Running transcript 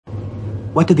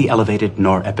What did the elevated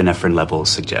norepinephrine levels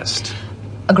suggest?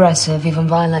 Aggressive, even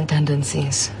violent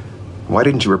tendencies. Why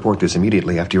didn't you report this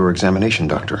immediately after your examination,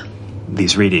 Doctor?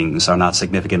 These readings are not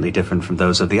significantly different from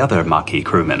those of the other Maquis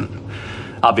crewmen.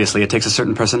 Obviously, it takes a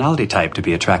certain personality type to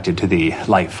be attracted to the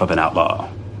life of an outlaw.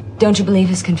 Don't you believe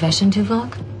his confession,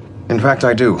 Tuvok? In fact,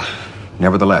 I do.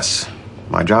 Nevertheless,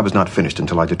 my job is not finished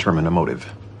until I determine a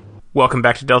motive. Welcome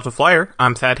back to Delta Flyer.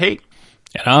 I'm Thad Haight.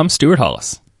 And I'm Stuart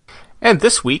Hollis. And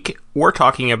this week, we're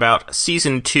talking about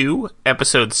Season 2,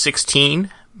 Episode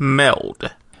 16, Meld.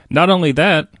 Not only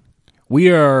that, we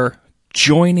are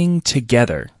joining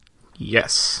together.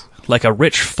 Yes. Like a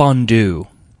rich fondue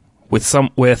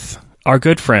with our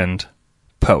good friend,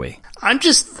 Poe. I'm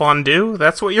just fondue?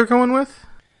 That's what you're going with?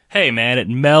 Hey man, it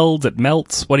melds, it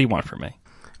melts. What do you want from me?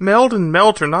 Meld and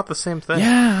melt are not the same thing.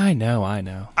 Yeah, I know.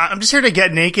 I'm just here to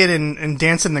get naked and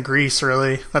dance in the grease,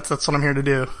 really. That's what I'm here to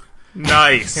do.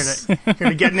 Nice. Here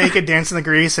to get naked, dance in the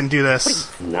grease, and do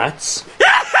this. Nuts.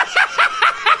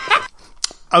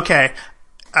 Okay.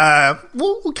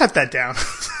 We'll cut that down.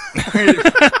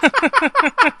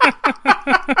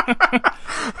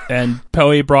 And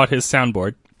Poe brought his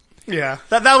soundboard. Yeah,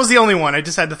 that was the only one. I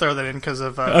just had to throw that in because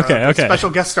of a special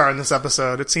guest star in this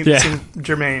episode. It seemed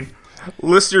germane.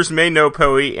 Listeners may know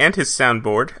Poe and his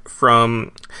soundboard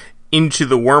from Into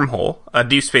the Wormhole, a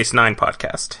Deep Space Nine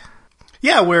podcast.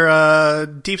 Yeah, we're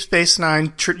Deep Space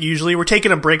Nine. Usually, we're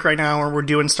taking a break right now, where we're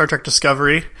doing Star Trek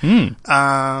Discovery.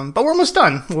 But we're almost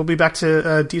done. We'll be back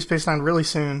to Deep Space Nine really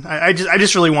soon. I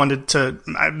just really wanted to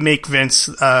make Vince,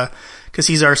 because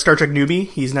he's our Star Trek newbie.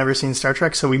 He's never seen Star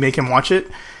Trek, so we make him watch it.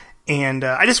 And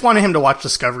I just wanted him to watch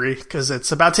Discovery because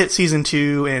it's about to hit Season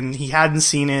 2, and he hadn't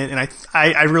seen it, and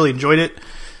I really enjoyed it.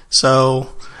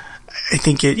 So I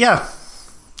think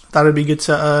thought it'd be good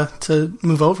to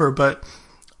move over, but.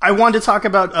 I wanted to talk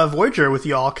about Voyager with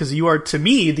y'all because you are, to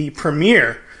me, the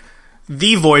Voyager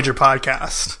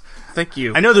podcast. Thank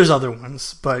you. I know there's other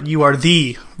ones, but you are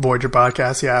the Voyager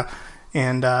podcast, yeah.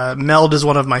 And Meld is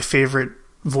one of my favorite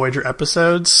Voyager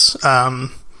episodes.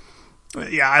 I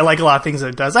like a lot of things that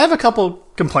it does. I have a couple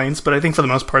complaints, but I think for the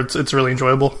most part, it's really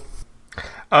enjoyable.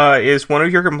 Is one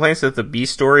of your complaints that the B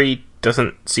story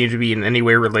doesn't seem to be in any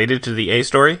way related to the A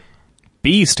story?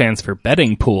 B stands for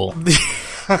betting pool.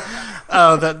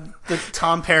 Oh, the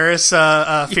Tom Paris,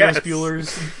 Ferris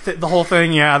Bueller's, the whole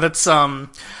thing. Yeah, that's, I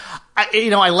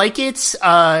like it,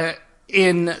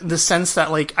 in the sense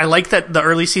that, like, I like that the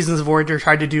early seasons of Voyager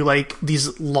tried to do, like,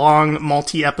 these long,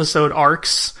 multi-episode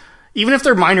arcs. Even if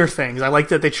they're minor things, I like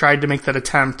that they tried to make that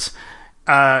attempt.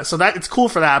 So that, it's cool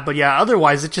for that, but yeah,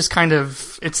 otherwise, it just kind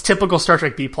of, it's typical Star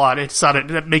Trek B-plot.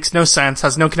 It makes no sense,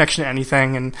 has no connection to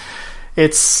anything, and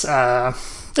it's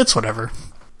whatever.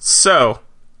 So,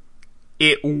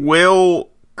 it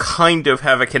will kind of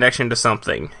have a connection to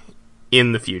something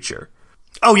in the future.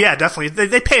 Oh yeah, definitely.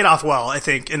 They pay it off well, I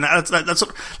think, and that's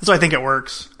why I think it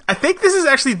works. I think this is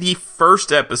actually the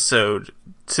first episode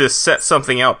to set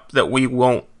something up that we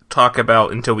won't talk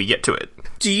about until we get to it.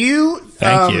 Do you?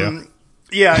 Thank you.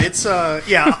 Yeah, it's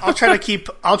I'll try to keep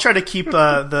I'll keep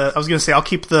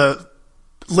the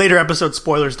later episode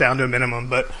spoilers down to a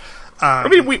minimum, but I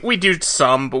mean we do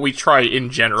some, but we try in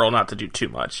general not to do too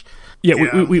much. Yeah,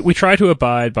 we try to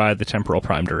abide by the temporal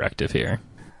prime directive here.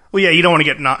 Well, yeah, you don't want to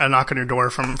get a knock on your door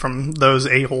from those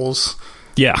a-holes.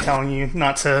 Yeah, telling you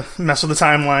not to mess with the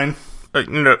timeline.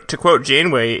 To quote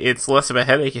Janeway, it's less of a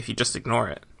headache if you just ignore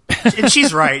it. And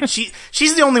she's right.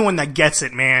 She's the only one that gets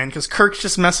it, man. Because Kirk's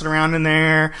just messing around in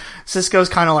there. Sisko's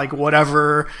kind of like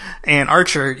whatever, and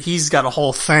Archer, he's got a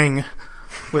whole thing.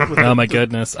 With oh my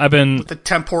goodness! With the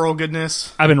temporal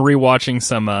goodness. I've been rewatching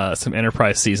some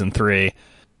Enterprise season 3.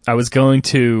 I was going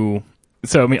to.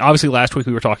 So I mean, obviously, last week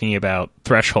we were talking about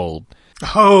Threshold.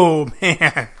 Oh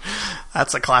man,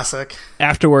 that's a classic.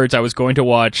 Afterwards, I was going to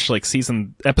watch like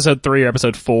episode 3 or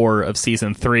episode 4 of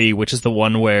season 3, which is the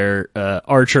one where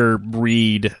Archer,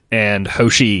 Reed, and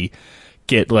Hoshi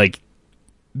get like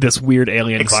this weird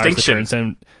alien extinction. Virus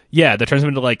that turns them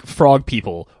into like frog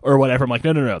people or whatever. I'm like,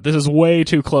 no, this is way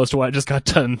too close to what I just got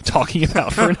done talking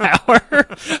about for an hour.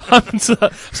 I'm just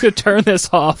going to turn this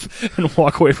off and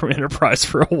walk away from Enterprise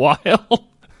for a while.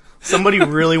 Somebody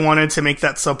really wanted to make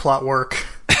that subplot work.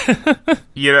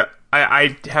 Yeah,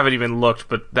 I haven't even looked,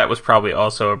 but that was probably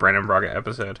also a Brandon Braga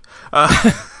episode.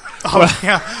 Oh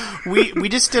yeah, we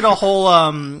just did a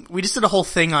whole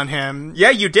thing on him. Yeah,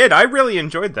 you did. I really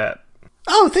enjoyed that.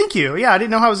 Oh, thank you. Yeah, I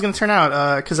didn't know how it was going to turn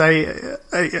out because I've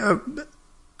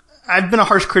been a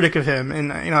harsh critic of him,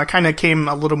 and I kind of came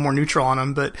a little more neutral on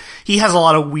him. But he has a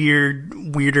lot of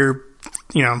weirder,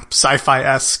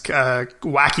 sci-fi-esque,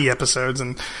 wacky episodes,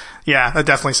 and yeah, that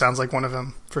definitely sounds like one of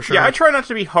them. for sure. Yeah, I try not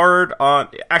to be hard on...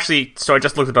 Actually, so I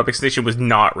just looked it up. Extinction was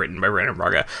not written by Brandon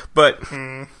Braga. But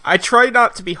I try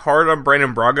not to be hard on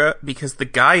Brandon Braga because the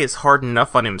guy is hard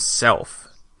enough on himself.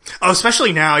 Oh,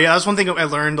 especially now. Yeah, that's one thing I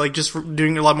learned, like, just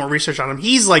doing a lot more research on him.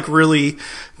 He's, like, really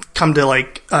come to,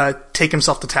 like, take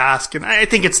himself to task, and I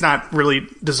think it's not really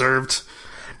deserved.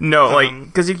 No, like,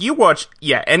 because if you watch,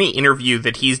 any interview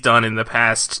that he's done in the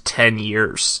past 10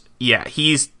 years,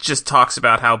 he's just talks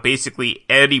about how basically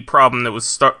any problem that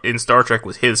was in Star Trek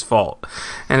was his fault.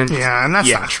 And that's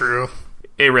not true.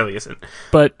 It really isn't.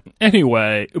 But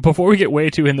anyway, before we get way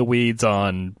too in the weeds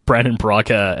on Brandon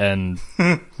Braga and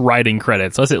writing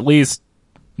credits, let's at least,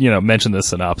 mention the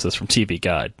synopsis from TV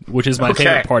Guide, which is my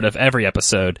favorite part of every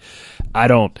episode.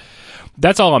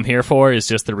 That's all I'm here for, is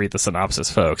just to read the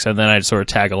synopsis, folks, and then I just sort of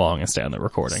tag along and stay on the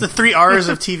recording. It's the 3 R's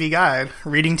of TV Guide.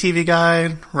 Reading TV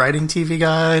Guide, writing TV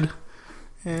Guide,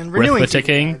 and renewing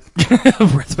Arithmeticking.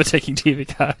 Arithmeticking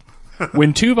TV Guide.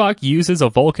 When Tuvok uses a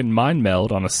Vulcan mind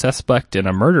meld on a suspect in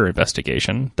a murder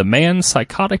investigation, the man's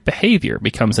psychotic behavior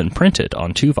becomes imprinted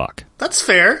on Tuvok. That's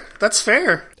fair.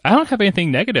 I don't have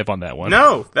anything negative on that one.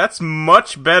 No, that's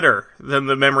much better than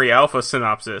the Memory Alpha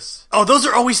synopsis. Oh, those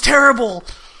are always terrible.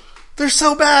 They're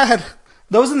so bad.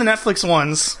 Those are the Netflix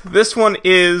ones. This one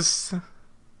is...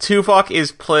 Tuvok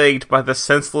is plagued by the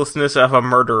senselessness of a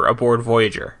murder aboard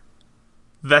Voyager.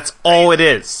 That's all it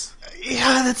is.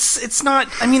 Yeah, it's not.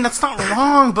 I mean, that's not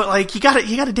wrong, but like you gotta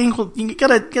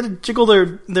jiggle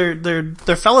their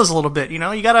fellas a little bit. You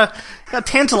gotta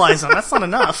tantalize them. That's not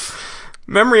enough.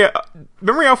 Memory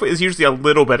Alpha is usually a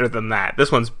little better than that.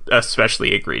 This one's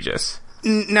especially egregious.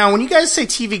 Now, when you guys say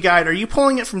TV Guide, are you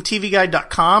pulling it from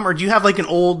TVGuide.com, or do you have like an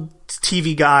old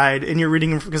TV Guide and you're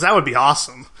reading? Because that would be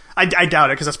awesome. I doubt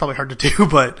it, because that's probably hard to do,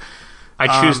 but.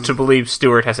 I choose to believe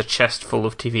Stuart has a chest full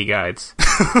of TV guides.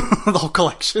 The whole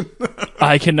collection.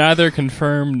 I can neither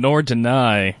confirm nor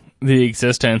deny the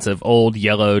existence of old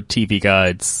yellow TV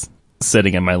guides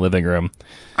sitting in my living room.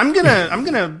 I'm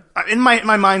gonna, in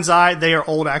my mind's eye, they are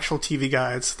old actual TV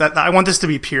guides. That I want this to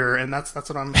be pure, and that's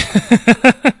what I'm.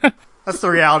 That's the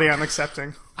reality I'm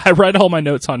accepting. I write all my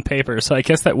notes on paper, so I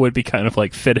guess that would be kind of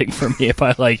like fitting for me if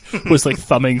I was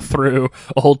thumbing through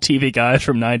old TV guides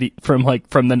from the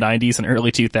 90s and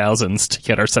early 2000s to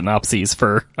get our synopses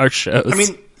for our shows. I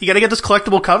mean, you got to get those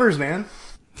collectible covers, man.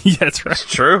 Yeah, that's right. That's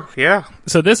true. Yeah.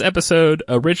 So this episode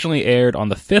originally aired on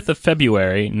the 5th of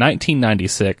February,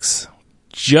 1996,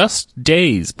 just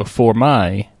days before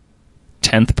my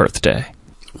 10th birthday.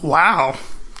 Wow.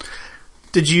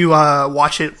 Did you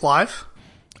watch it live?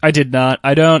 I did not.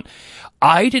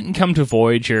 I didn't come to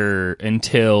Voyager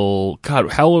until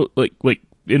how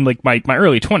in my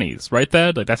early 20s, right,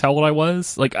 Thad? Like that's how old I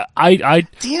was. Like I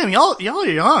damn, y'all are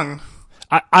young.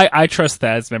 I trust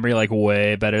Thad's memory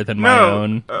way better than my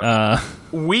own.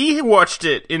 We watched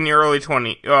it in the early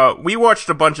 20s. We watched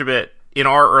a bunch of it in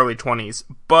our early 20s,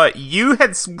 but you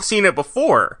had seen it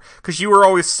before, because you were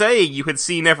always saying you had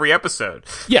seen every episode.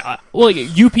 Yeah, well,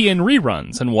 UPN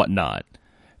reruns and whatnot.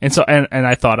 And so, and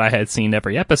I thought I had seen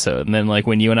every episode, and then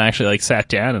when you and I actually sat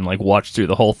down and watched through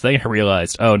the whole thing, I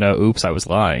realized, oh no, oops, I was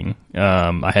lying.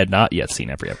 I had not yet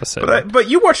seen every episode. But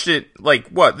you watched it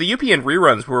what? The UPN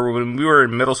reruns were when we were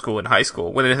in middle school and high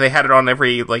school, when they had it on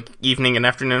every evening and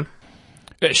afternoon.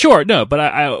 Sure, no, but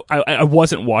I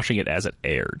wasn't watching it as it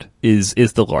aired. Is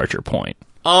the larger point?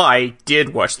 I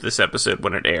did watch this episode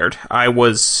when it aired.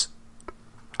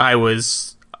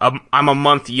 I'm a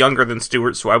month younger than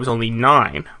Stuart, so I was only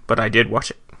 9, but I did watch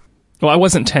it. Well, I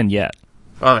wasn't 10 yet.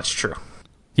 Oh, that's true.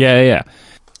 Yeah.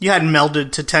 You hadn't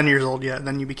melded to 10 years old yet, and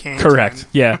then you became correct. 10.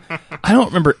 Yeah. I don't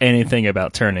remember anything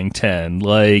about turning 10.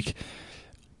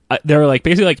 There are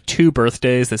basically 2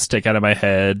 birthdays that stick out of my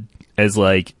head as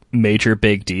major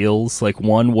big deals.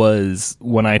 One was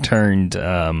when I turned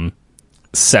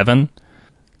 7,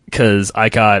 because I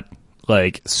got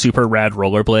super rad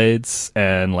rollerblades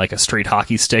and a street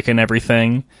hockey stick and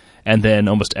everything, and then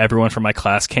almost everyone from my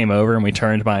class came over and we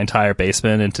turned my entire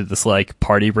basement into this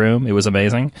party room. It was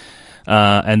amazing.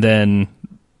 And then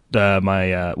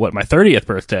my 30th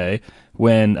birthday,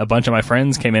 when a bunch of my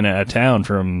friends came in out of town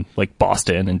from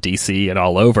Boston and DC and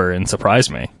all over and surprised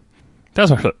me. That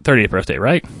was my 30th birthday,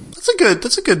 right?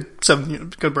 That's a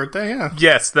good birthday, yeah.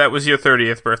 Yes, that was your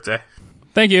 30th birthday.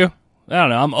 Thank you. I don't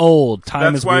know. I'm old.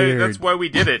 Time is weird. That's why we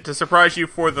did it, to surprise you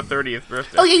for the 30th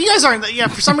birthday. Oh yeah, you guys aren't. Yeah,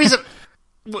 for some reason,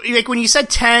 when you said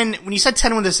 10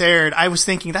 when this aired, I was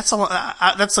thinking that's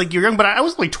you're young, but I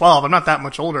was only 12. I'm not that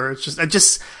much older. It's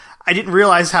just I didn't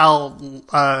realize how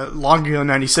long ago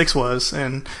 96 was,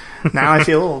 and now I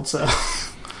feel old. So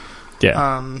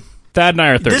yeah, Thad and I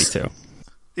are 32.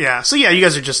 Yeah, so yeah, you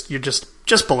guys are just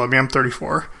just below me. I'm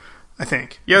 34, I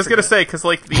think. Yeah, I was gonna say, because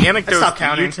like the anecdotes stopped that you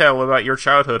counting. tell about your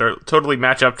childhood are totally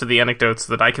match up to the anecdotes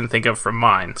that I can think of from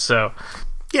mine. So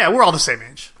Yeah, we're all the same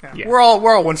age. Yeah. Yeah. We're all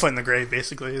 1 foot in the grave,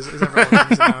 basically. Is everyone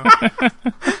needs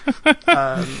to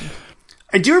know.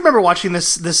 I do remember watching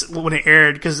this when it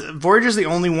aired, because Voyager's the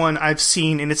only one I've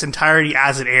seen in its entirety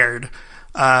as it aired.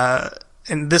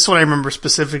 And this one I remember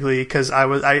specifically because I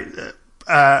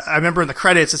remember in the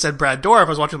credits it said Brad Dourif. I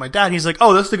was watching with my dad. And he's like,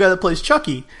 "Oh, that's the guy that plays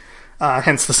Chucky."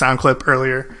 Hence the sound clip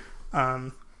earlier.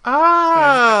 oh,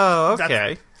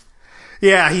 okay.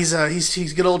 Yeah,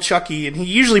 he's good old Chucky, and he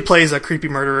usually plays a creepy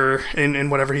murderer in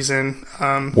whatever he's in.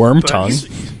 Worm but tongue.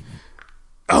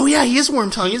 Oh yeah, he is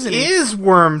Worm Tongue, isn't he? Is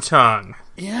Worm Tongue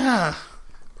Yeah.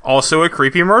 also a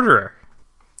creepy murderer?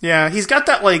 Yeah, he's got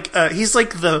that he's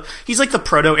like the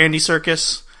proto Andy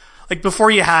Serkis. Like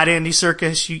before you had Andy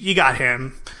Serkis, you got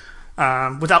him.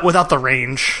 Without the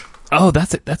range. Oh,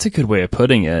 that's a good way of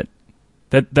putting it.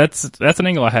 That's an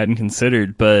angle I hadn't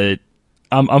considered, but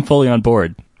I'm fully on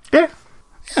board. Yeah.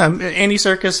 Yeah, Andy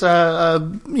Serkis,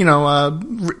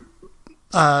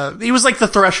 he was like the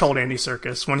threshold Andy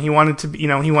Serkis when he wanted to be,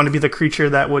 he wanted to be the creature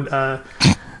that would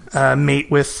mate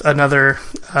with another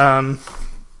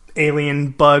alien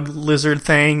bug lizard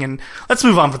thing, and let's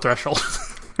move on from Threshold.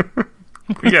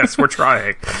 Yes, we're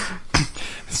trying.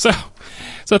 So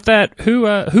that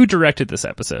who directed this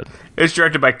episode? It's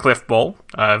directed by Cliff Bole,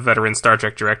 a veteran Star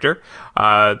Trek director.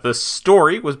 The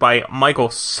story was by Michael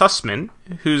Sussman,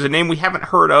 who's a name we haven't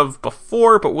heard of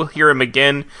before, but we'll hear him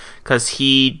again because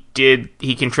he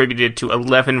contributed to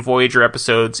 11 Voyager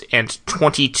episodes and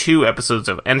 22 episodes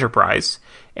of Enterprise,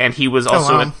 and he was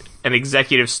also an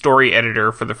executive story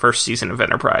editor for the first season of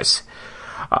Enterprise.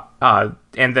 And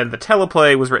then the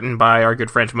teleplay was written by our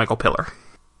good friend Michael Piller.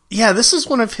 Yeah, this is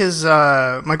one of his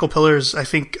Michael Pillar's, I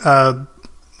think. I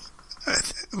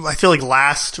feel like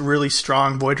last really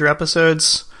strong Voyager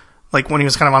episodes, like when he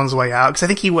was kind of on his way out, because I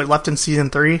think he left in season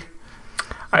 3.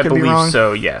 I believe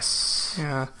so. Yes.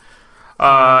 Yeah.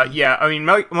 Yeah. I mean,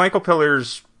 Michael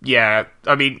Pillar's. Yeah.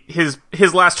 I mean, his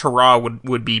last hurrah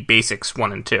would be Basics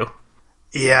 1 and 2.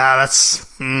 Yeah, that's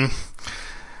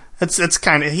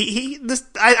kind of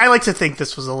I like to think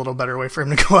this was a little better way for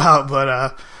him to go out,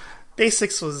 but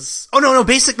Basics was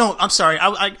I'm sorry,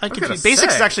 I confused.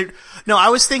 Basics is actually I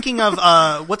was thinking of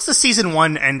what's the season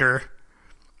 1 ender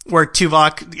where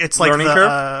Tuvok, it's like Learning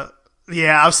Curve?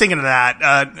 Yeah, I was thinking of that.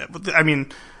 I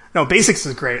mean, no, Basics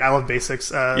is great. I love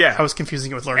Basics. Yeah, I was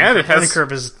confusing it with Learning and Curve. Learning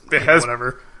Curve is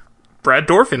whatever. Brad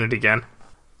Dourif in it again.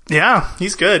 Yeah,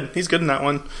 he's good. He's good in that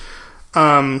one.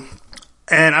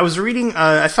 And I was reading,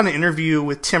 I found an interview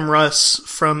with Tim Russ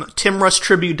from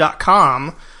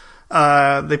TimRussTribute.com.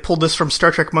 They pulled this from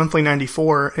Star Trek Monthly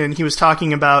 94, and he was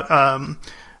talking about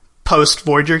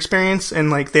post-Voyager experience, and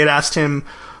like they had asked him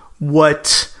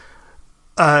what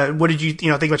did you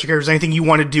think about your characters? Anything you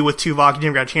want to do with Tuvok you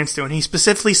never got a chance to? And he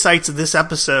specifically cites this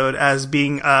episode as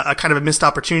being a kind of a missed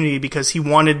opportunity because he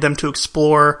wanted them to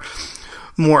explore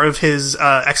more of his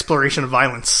exploration of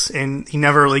violence, and he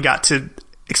never really got to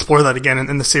explore that again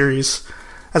in the series.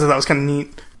 I thought that was kind of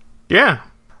neat. Yeah.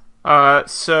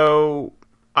 So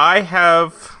I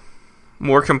have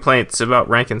more complaints about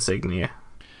rank insignia.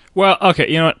 Well, okay,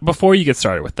 you know what? Before you get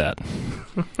started with that,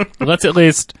 let's at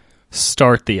least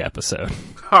start the episode.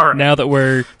 All right. Now that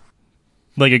we're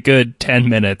like a good 10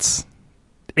 minutes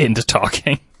into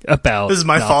talking about... This is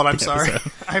my fault, I'm the sorry.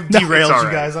 episode. I've derailed it's all you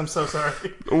right. guys, I'm so sorry.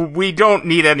 We don't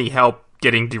need any help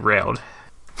getting derailed.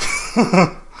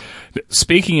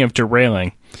 Speaking of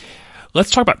derailing,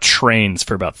 let's talk about trains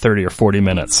for about 30 or 40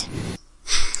 minutes.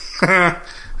 Wah,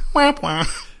 wah.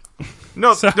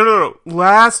 No.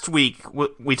 Last week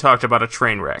we talked about a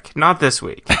train wreck, not this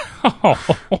week.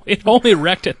 Oh, it only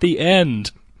wrecked at the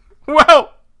end.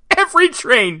 Well, every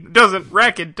train doesn't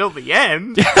wreck until the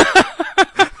end.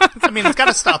 I mean, it's got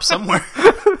to stop somewhere.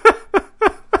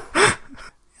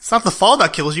 It's not the fall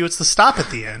that kills you, it's the stop at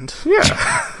the end.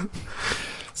 Yeah.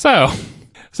 So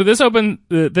this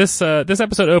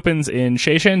episode opens in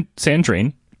Sheshan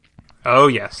Sandrine. Oh,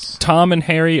 yes. Tom and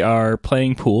Harry are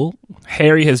playing pool.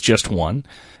 Harry has just won,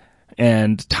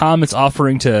 and Tom is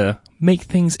offering to make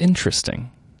things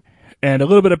interesting. And a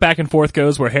little bit of back and forth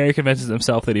goes where Harry convinces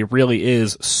himself that he really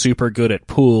is super good at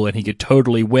pool and he could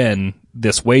totally win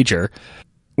this wager.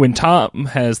 When Tom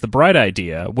has the bright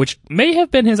idea, which may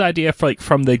have been his idea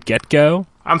from the get-go.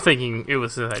 I'm thinking it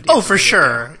was his idea. Oh, for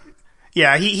sure.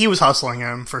 Yeah, he was hustling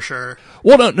him, for sure.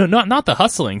 Well, no, not the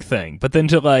hustling thing, but then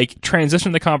to,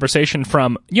 transition the conversation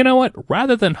from, you know what,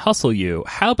 rather than hustle you,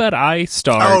 how about I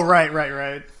start Oh,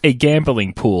 right. a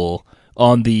gambling pool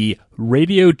on the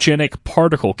radiogenic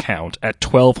particle count at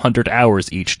 1,200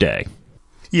 hours each day.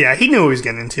 Yeah, he knew what he was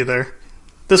getting into there.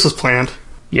 This was planned.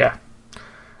 Yeah.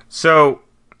 So,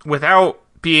 without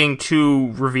being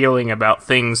too revealing about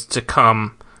things to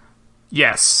come,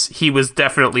 yes, he was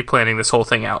definitely planning this whole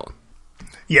thing out.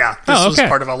 Yeah, this was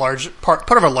part of a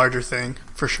larger thing,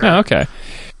 for sure. Oh, okay.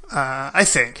 I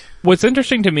think. What's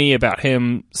interesting to me about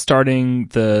him starting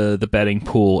the betting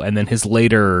pool and then his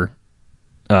later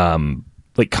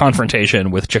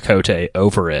confrontation with Chakotay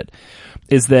over it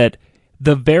is that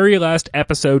the very last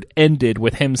episode ended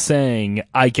with him saying,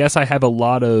 I guess I have a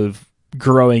lot of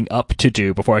growing up to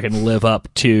do before I can live up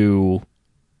to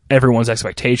everyone's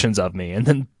expectations of me. And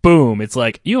then boom, it's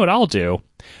like, you know what I'll do?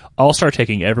 I'll start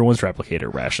taking everyone's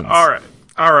replicator rations.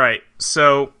 All right.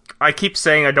 So I keep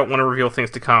saying I don't want to reveal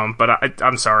things to come, but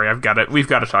I'm sorry. We've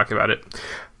got to talk about it.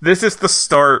 This is the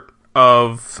start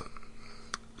of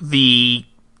the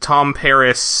Tom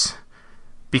Paris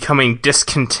becoming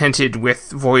discontented with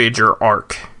Voyager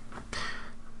arc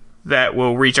that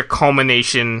will reach a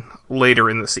culmination later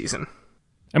in the season.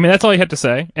 I mean, that's all you had to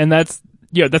say, and that's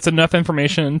enough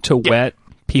information to whet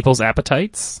people's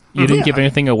appetites. You didn't give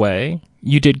anything away.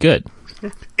 You did good.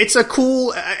 It's a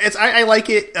cool. I like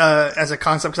it as a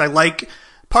concept because I like.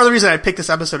 Part of the reason I picked this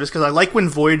episode is because I like when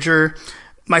Voyager.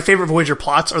 My favorite Voyager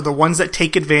plots are the ones that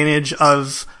take advantage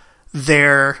of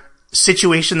their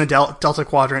situation in the Delta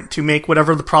Quadrant to make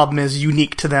whatever the problem is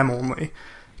unique to them only.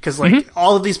 Because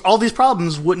all these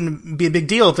problems wouldn't be a big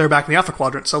deal if they're back in the Alpha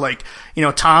Quadrant. So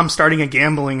Tom starting a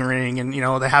gambling ring and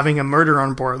they're having a murder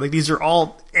on board. Like these are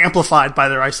all amplified by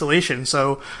their isolation.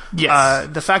 So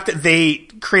the fact that they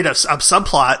create a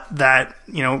subplot that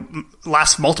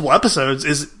lasts multiple episodes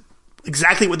is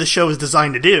exactly what the show is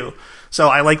designed to do. So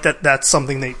I like that. That's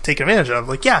something they take advantage of.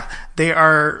 They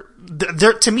are.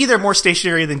 To me, they're more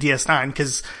stationary than DS9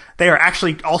 because they are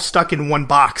actually all stuck in one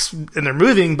box and they're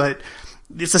moving, but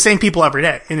it's the same people every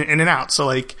day, in and out.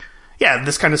 So,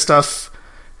 this kind of stuff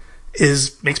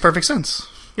makes perfect sense.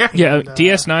 Yeah.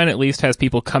 DS9 at least has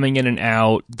people coming in and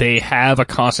out. They have a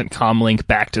constant comm link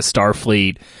back to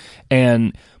Starfleet.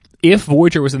 And if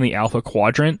Voyager was in the Alpha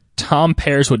Quadrant, Tom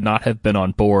Paris would not have been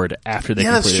on board after they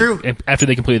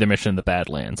completed their mission in the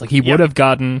Badlands. He would have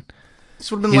gotten.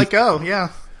 This would have been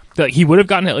he would have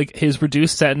gotten his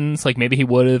reduced sentence. Maybe he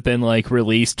would have been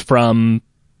released from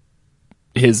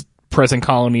his present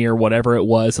colony or whatever it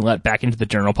was and let back into the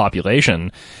general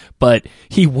population, but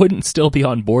he wouldn't still be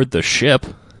on board the ship.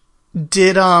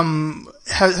 Did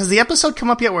has the episode come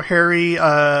up yet where Harry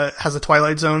has a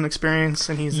Twilight Zone experience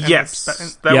and he's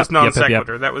that was non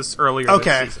sequitur. That was earlier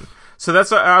this season. So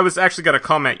that's I was actually going to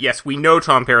comment. Yes, we know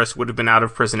Tom Paris would have been out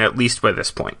of prison at least by this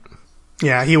point.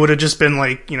 Yeah, he would have just been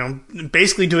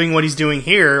basically doing what he's doing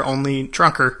here, only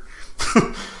drunker.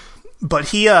 But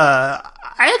he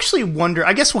I actually wonder,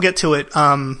 I guess we'll get to it,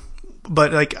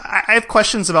 but I have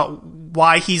questions about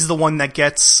why he's the one that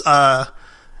gets the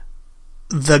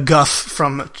guff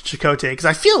from Chakotay, because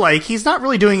I feel like he's not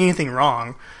really doing anything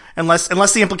wrong, unless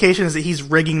the implication is that he's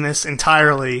rigging this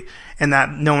entirely and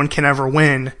that no one can ever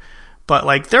win.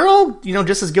 But they're all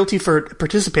just as guilty for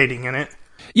participating in it.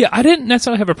 Yeah, I didn't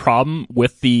necessarily have a problem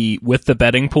with the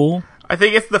betting pool. I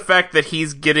think it's the fact that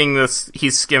he's getting this.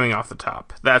 He's skimming off the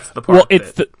top. That's the part.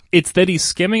 Well, it's that he's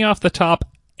skimming off the top,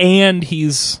 and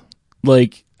he's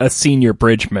a senior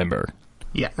bridge member.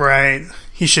 Yeah, right.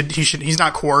 He should. He's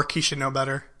not Quark. He should know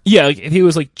better. Yeah, if he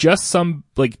was just some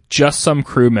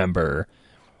crew member,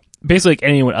 basically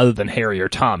anyone other than Harry or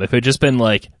Tom. If it had just been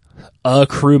a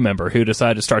crew member who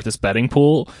decided to start this betting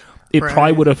pool, it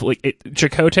probably would have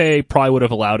Chakotay probably would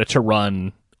have allowed it to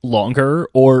run longer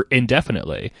or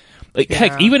indefinitely.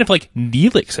 Heck, even if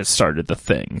Neelix had started the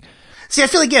thing. See, I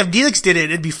feel if Neelix did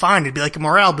it, it'd be fine. It'd be a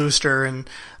morale booster, and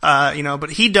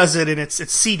but he does it, and it's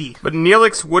seedy. But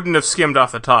Neelix wouldn't have skimmed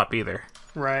off the top either.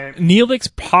 Right.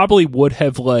 Neelix probably would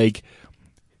have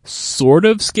sort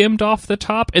of skimmed off the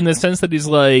top in the sense that he's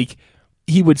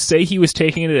he would say he was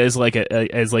taking it as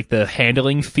as the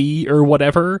handling fee or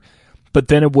whatever, but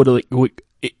then it would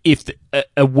if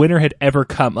a winner had ever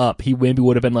come up, he maybe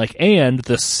would have been and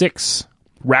the 6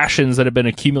 rations that have been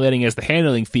accumulating as the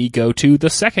handling fee go to the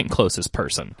second closest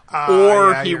person.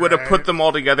 Or he would have put them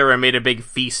all together and made a big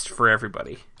feast for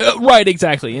everybody. Right,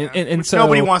 exactly. Yeah. And so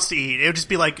nobody wants to eat. It would just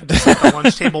be just a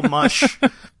lunch table mush.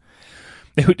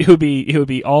 It would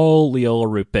be all Leola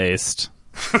root based.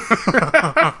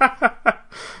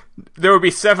 There would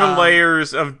be 7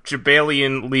 layers of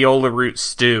Jabalian Leola root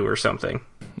stew or something.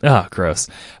 Oh, gross.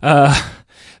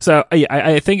 So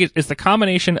I think it's the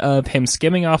combination of him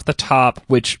skimming off the top,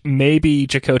 which maybe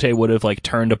Chakotay would have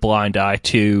turned a blind eye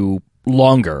to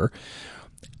longer,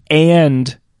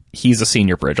 and he's a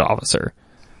senior bridge officer.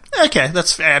 Okay,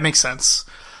 that makes sense.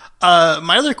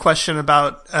 My other question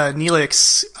about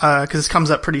Neelix, because this comes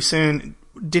up pretty soon,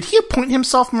 did he appoint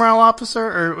himself morale officer,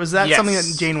 or was that something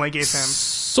that Janeway gave him?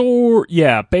 So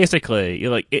yeah, basically,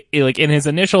 like in his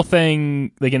initial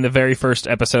thing, like in the very first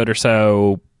episode or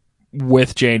so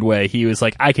with Janeway, he was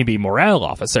like, "I can be morale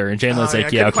officer," and Janeway's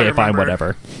like, "Yeah, okay, fine,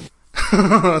 whatever."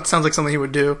 It sounds like something he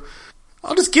would do.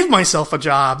 I'll just give myself a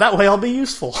job. That way, I'll be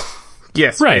useful.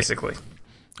 Yes, right. Basically.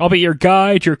 I'll be your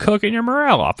guide, your cook, and your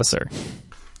morale officer.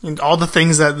 And all the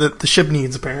things that the ship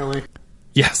needs, apparently.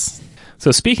 Yes.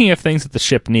 So speaking of things that the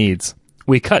ship needs,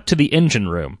 we cut to the engine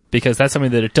room, because that's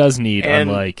something that it does need,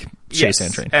 unlike chase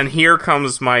entry. And here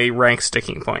comes my rank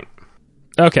sticking point.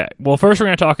 Okay, well, first we're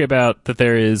going to talk about that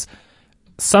there is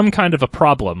some kind of a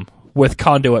problem with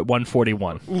Conduit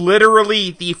 141.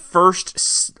 Literally, the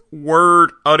first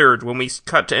word uttered when we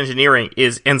cut to engineering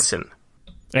is ensign.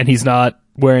 And he's not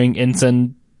wearing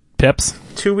ensign pips?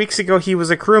 2 weeks ago, he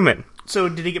was a crewman. So,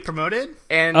 did he get promoted?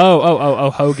 And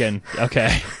Hogan.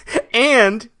 Okay.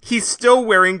 And he's still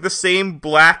wearing the same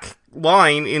black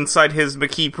line inside his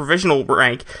McKee provisional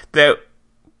rank that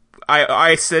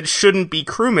I said shouldn't be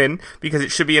crewman because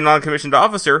it should be a non-commissioned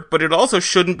officer, but it also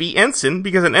shouldn't be ensign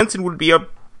because an ensign would be a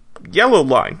yellow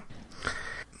line.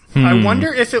 I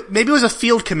wonder if maybe it was a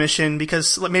field commission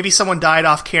because maybe someone died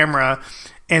off camera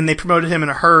and they promoted him in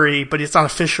a hurry, but it's not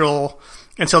official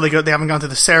until they haven't gone through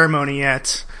the ceremony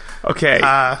yet. Okay.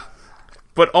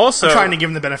 But also, I'm trying to give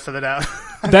him the benefit of the doubt.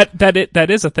 that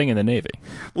is a thing in the Navy.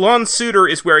 Lon Suter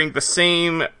is wearing the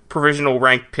same provisional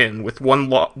rank pin with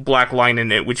one black line in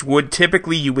it, which would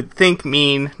typically, you would think,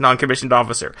 mean non-commissioned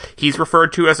officer. He's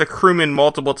referred to as a crewman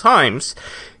multiple times,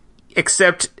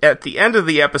 except at the end of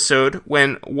the episode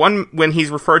when he's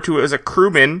referred to as a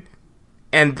crewman,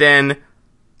 and then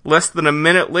less than a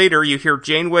minute later you hear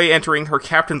Janeway entering her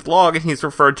captain's log and he's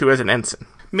referred to as an ensign.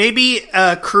 Maybe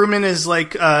crewman is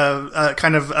like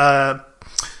kind of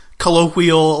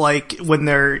colloquial, like when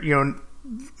they're,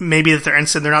 maybe that they're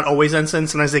ensign, they're not always ensign.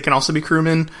 Sometimes they can also be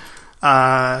crewmen.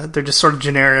 They're just sort of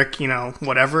generic,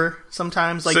 whatever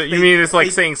sometimes. Like, so you mean it's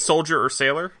like saying soldier or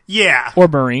sailor? Yeah. Or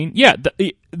Marine. Yeah,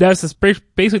 that's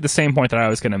basically the same point that I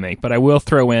was going to make, but I will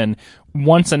throw in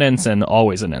once an ensign,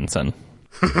 always an ensign.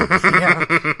 Yeah.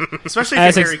 Especially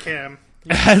if you're Harry Kim.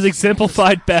 As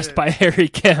exemplified best by Harry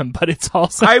Kim, but it's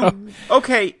also...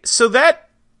 Okay, so that...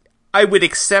 I would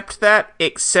accept that,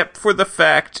 except for the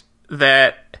fact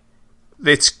that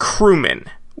it's crewman,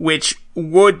 which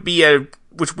would be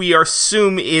which we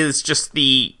assume is just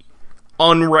the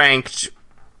unranked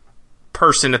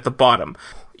person at the bottom.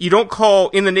 You don't call,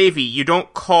 in the Navy, you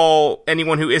don't call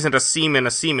anyone who isn't a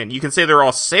seaman. You can say they're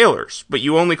all sailors, but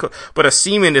but a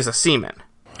seaman is a seaman.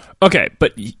 Okay,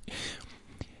 but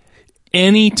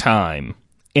anytime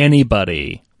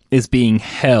anybody is being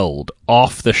held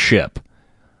off the ship,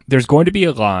 there's going to be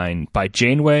a line by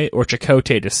Janeway or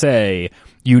Chakotay to say,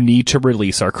 "You need to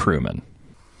release our crewman."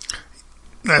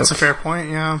 That's a fair point,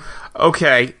 yeah.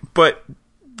 Okay, but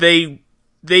they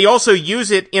also use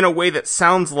it in a way that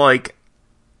sounds like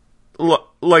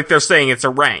they're saying it's a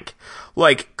rank.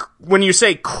 Like, when you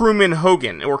say crewman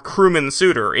Hogan or crewman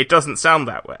Suter, it doesn't sound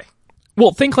that way.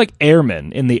 Well, think like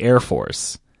airmen in the Air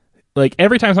Force. Like,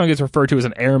 every time someone gets referred to as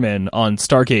an airman on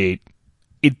Stargate,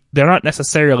 they're not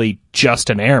necessarily just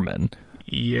an airman.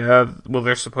 Yeah, well,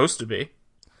 they're supposed to be.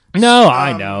 No,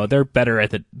 I know they're better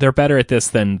at this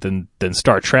than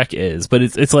Star Trek is, but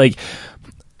it's like,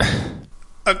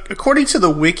 according to the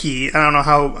wiki, I don't know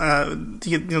how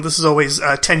this is always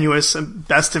tenuous, and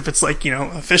best if it's like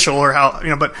official or how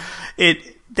but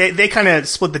they kind of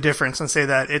split the difference and say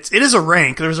that it is a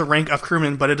rank. There's a rank of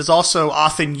crewman, but it is also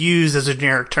often used as a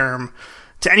generic term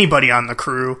to anybody on the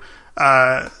crew,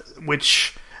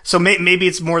 which. So maybe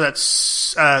it's more that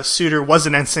Suter was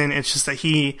an ensign. It's just that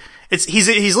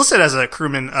he's listed as a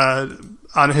crewman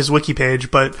on his wiki page,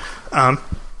 but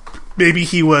maybe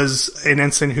he was an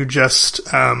ensign who just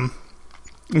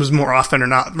was more often or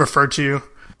not referred to.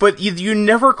 But you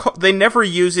never they never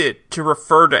use it to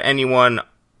refer to anyone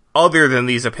other than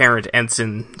these apparent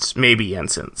ensigns, maybe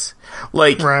ensigns.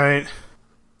 Like right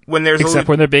when there's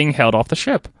when they're being held off the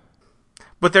ship.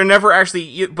 But they're never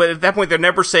actually. But at that point, they're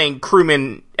never saying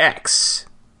crewman X.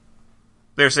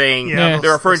 They're saying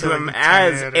they're referring to him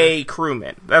as a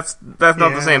crewman. That's not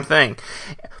the same thing.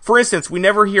 For instance, we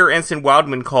never hear Ensign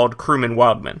Wildman called crewman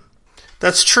Wildman.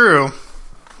 That's true.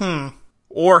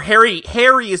 Or Harry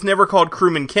is never called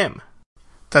crewman Kim.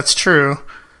 That's true.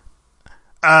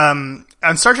 On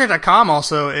StarTrek.com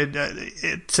also,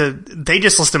 they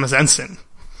just list him as ensign.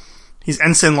 He's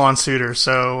Ensign Lon Suter,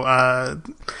 so,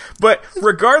 But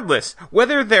regardless,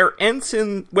 whether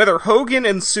Hogan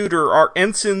and Suter are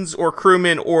ensigns or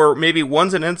crewmen, or maybe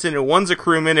one's an ensign and one's a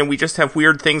crewman, and we just have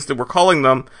weird things that we're calling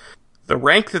them, the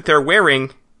rank that they're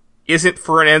wearing isn't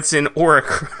for an ensign or a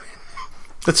crewman.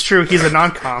 that's true. He's a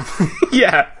non-com.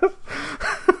 Yeah.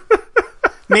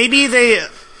 Maybe they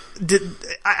did.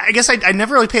 I guess I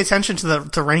never really pay attention to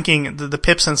the ranking, the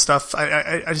pips and stuff.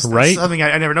 I just Right. that's something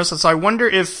I never noticed. So I wonder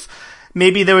if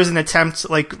maybe there was an attempt,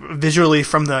 like visually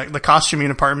from the costuming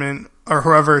department or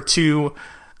whoever, to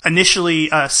initially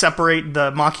separate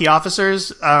the Maquis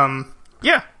officers.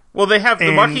 Yeah. Well, the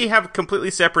Maquis have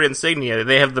completely separate insignia.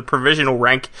 They have the provisional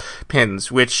rank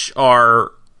pins, which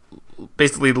are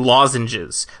basically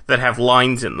lozenges that have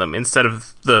lines in them instead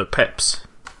of the pips.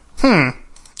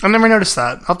 I've never noticed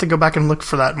that. I'll have to go back and look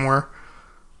for that more.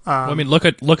 Well, I mean, look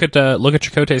at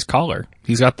Chakotay's collar.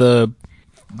 He's got the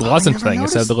lozenge thing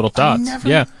instead of the little dots.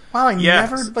 Wow, I Yeah,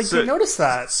 never didn't notice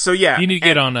that. So yeah, You need to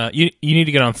get on you need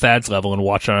to get on Thad's level and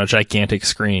watch it on a gigantic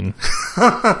screen.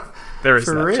 there is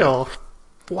For that, real.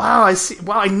 Wow, I see.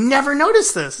 Wow, I never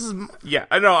noticed this. Yeah,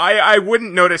 I know. I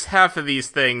wouldn't notice half of these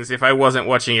things if I wasn't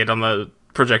watching it on the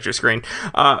projector screen.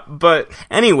 But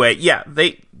anyway, yeah,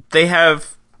 they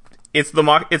have. It's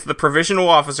the provisional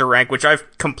officer rank, which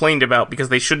I've complained about because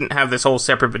they shouldn't have this whole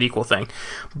separate but equal thing.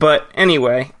 But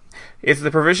anyway, it's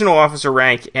the provisional officer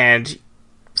rank, and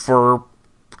for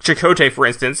Chakotay, for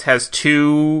instance, has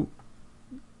 2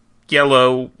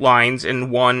 yellow lines and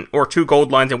 2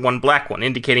 gold lines and 1 black one,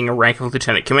 indicating a rank of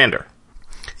lieutenant commander.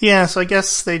 Yeah, so I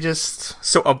guess they just...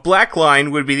 So a black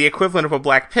line would be the equivalent of a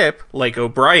black pip, like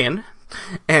O'Brien,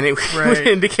 and it would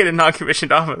indicate a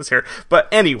non-commissioned officer. But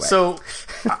anyway. So,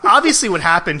 obviously what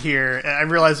happened here, I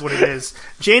realize what it is.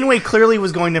 Janeway clearly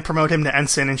was going to promote him to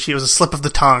ensign, and she was a slip of the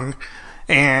tongue.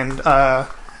 And,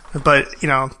 but,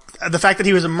 the fact that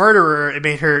he was a murderer, it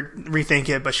made her rethink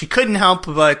it, but she couldn't help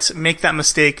but make that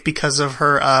mistake because of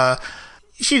her,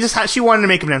 she wanted to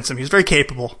make him an ensign. He was very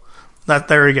capable.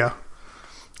 There we go.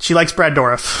 She likes Brad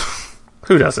Dourif.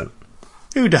 Who doesn't?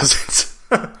 Who doesn't?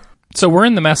 So we're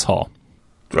in the mess hall.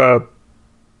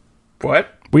 What?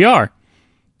 We are.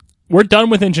 We're done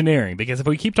with engineering, because if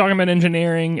we keep talking about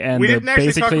engineering and We didn't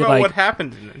actually talk basically about like what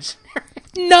happened in engineering.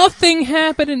 nothing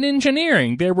happened in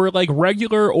engineering. There were like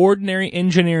regular, ordinary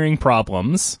engineering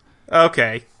problems.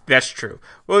 Okay, that's true.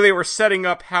 Well, they were setting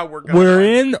up how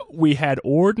We had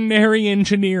ordinary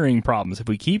engineering problems. If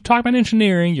we keep talking about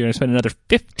engineering, you're going to spend another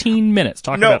 15 minutes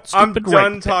talking about stupid I'm done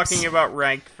rank talking picks. about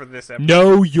rank for this episode.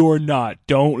 No, you're not.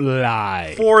 Don't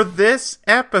lie. For this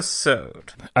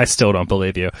episode. I still don't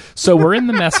believe you. So we're in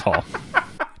the mess hall.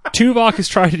 Tuvok is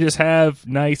trying to just have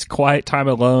nice, quiet time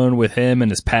alone with him and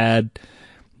his pad.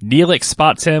 Neelix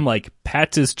spots him,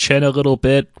 pats his chin a little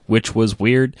bit, which was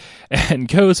weird, and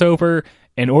goes over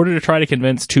in order to try to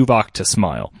convince Tuvok to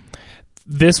smile.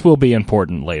 This will be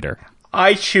important later.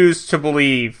 I choose to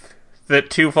believe that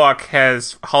Tuvok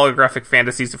has holographic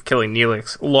fantasies of killing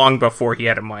Neelix long before he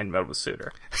had a mind meld with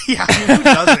Suter. Yeah, who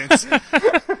doesn't?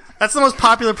 That's the most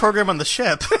popular program on the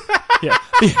ship. Yeah.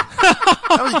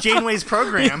 That was Janeway's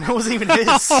program. It wasn't even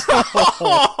his.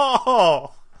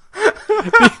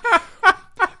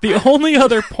 The only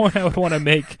other point I would want to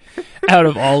make out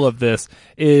of all of this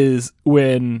is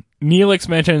when Neelix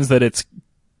mentions that it's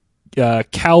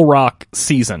Khal Rock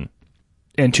season,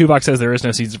 and Tuvok says there is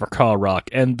no season for Khal Rock.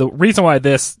 And the reason why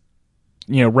this,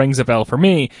 rings a bell for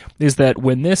me is that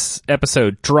when this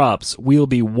episode drops, we'll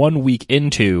be 1 week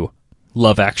into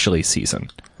Love Actually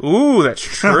season. Ooh, that's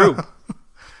true.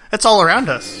 It's all around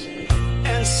us.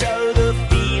 And so the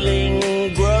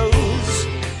feeling grows.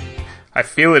 I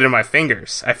feel it in my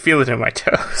fingers. I feel it in my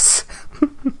toes.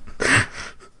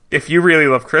 If you really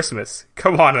love Christmas,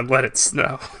 come on and let it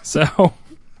snow. So,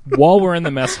 while we're in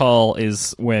the mess hall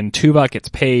is when Tuvok gets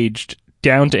paged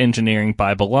down to engineering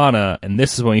by B'Elanna, and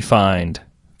this is when we find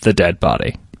the dead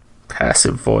body.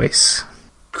 Passive voice.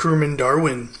 Crewman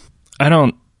Darwin. I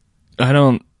don't,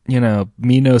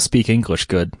 me no speak English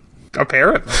good.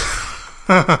 Apparently.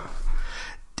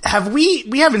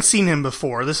 We haven't seen him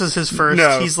before. This is his first.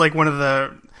 No. He's like one of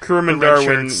the Crewman the red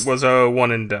Darwin shirts. was a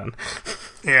one and done.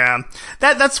 Yeah.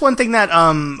 That's one thing that,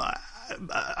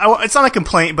 it's not a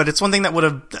complaint, but it's one thing that would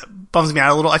have bums me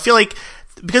out a little. I feel like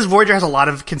because Voyager has a lot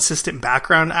of consistent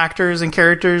background actors and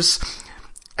characters,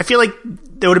 I feel like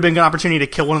there would have been an opportunity to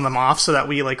kill one of them off so that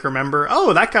we remember,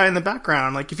 oh, that guy in the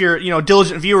background. If you're, a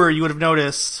diligent viewer, you would have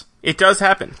noticed. It does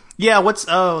happen. Yeah,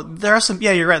 there are some,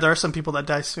 yeah, you're right. There are some people that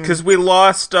die soon. Because we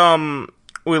lost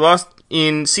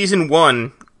in season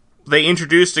 1, they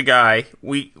introduced a guy.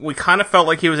 We kind of felt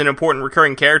like he was an important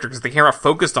recurring character because the camera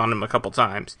focused on him a couple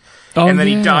times. Oh, and then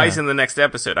he yeah. dies in the next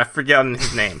episode. I've forgotten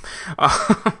his name.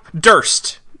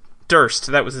 Durst.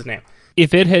 That was his name.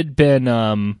 If it had been,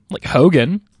 like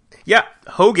Hogan. Yeah,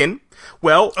 Hogan.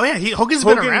 Well, Oh yeah, Hogan's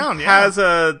been around.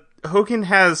 Yeah. Hogan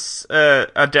has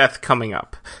a death coming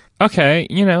up. Okay,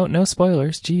 no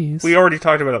spoilers, jeez. We already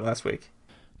talked about it last week.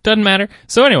 Doesn't matter.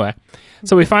 So anyway,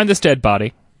 we find this dead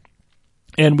body,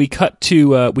 and we cut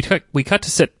to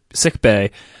sick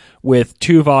bay with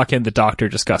Tuvok and the doctor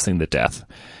discussing the death.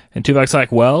 And Tuvok's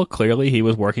like, well, clearly he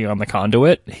was working on the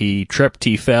conduit. He tripped,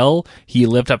 he fell, he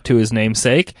lived up to his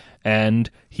namesake, and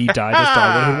he died as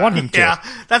Darwin would want him to. Yeah,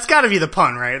 that's got to be the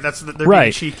pun, right? They're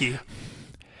Right. being cheeky.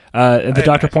 And the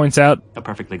doctor points out, A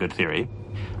perfectly good theory.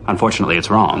 Unfortunately, it's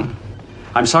wrong.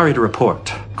 I'm sorry to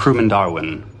report, crewman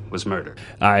Darwin was murdered.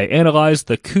 I analyzed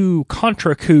the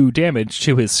contra coup damage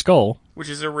to his skull. Which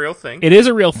is a real thing. It is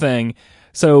a real thing.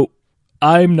 So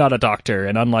I'm not a doctor,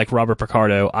 and unlike Robert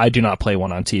Picardo, I do not play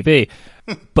one on TV.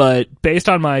 But based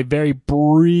on my very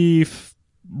brief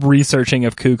researching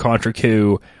of coup contra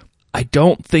coup, I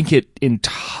don't think it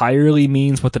entirely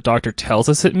means what the doctor tells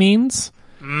us it means.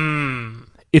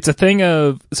 It's a thing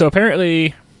of... So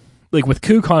apparently, like with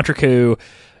coup contra coup,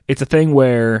 it's a thing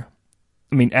where...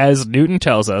 I mean, as Newton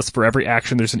tells us, for every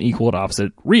action, there's an equal and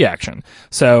opposite reaction.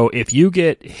 So if you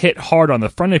get hit hard on the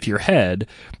front of your head,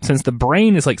 since the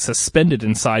brain is like suspended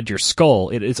inside your skull,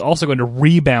 it is also going to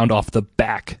rebound off the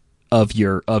back of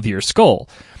your skull.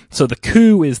 So the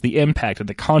coup is the impact, and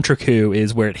the contra coup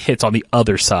is where it hits on the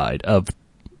other side of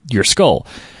your skull.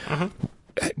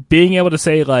 Being able to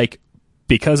say, like,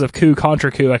 because of coup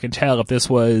contra coup, I can tell if this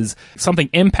was something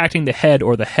impacting the head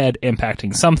or the head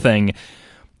impacting something.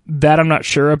 That I'm not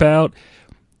sure about.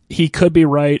 He could be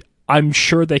right. I'm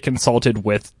sure they consulted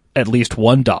with at least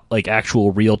one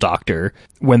actual real doctor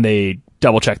when they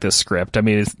double-checked this script. I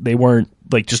mean, they weren't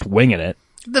like just winging it.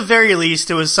 At the very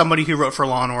least, it was somebody who wrote for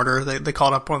Law and Order. They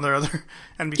called up one of their other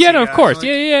NBC Yeah, no, of guys. course. Like,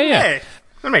 Yeah. Hey,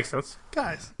 That makes sense.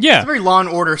 guys. Yeah. It's a very Law and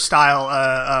Order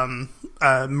style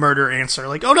murder answer.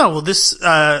 Like, oh no, well this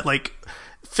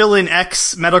fill in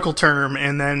X medical term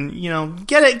and then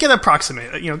get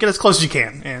approximate. Get as close as you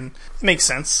can, and it makes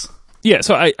sense. Yeah,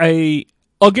 so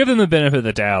I'll give them the benefit of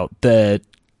the doubt that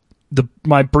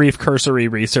my brief cursory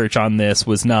research on this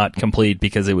was not complete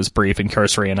because it was brief and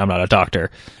cursory, and I'm not a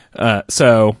doctor.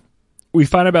 So we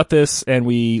find about this, and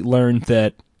we learned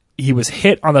that he was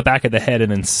hit on the back of the head and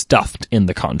then stuffed in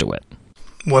the conduit.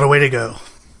 What a way to go!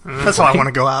 That's how I want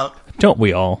to go out. Don't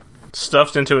we all?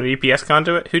 Stuffed into an EPS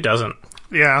conduit? Who doesn't?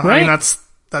 Yeah, Right. I mean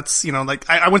that's like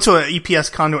I went to a EPS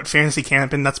conduit fantasy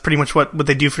camp, and that's pretty much what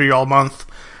they do for you all month.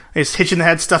 They just hit you in the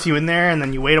head, stuff you in there, and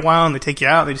then you wait a while, and they take you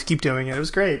out. And they just keep doing it. It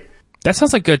was great. That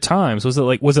sounds like good times. Was it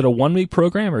a 1 week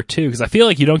program or 2? Because I feel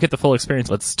like you don't get the full experience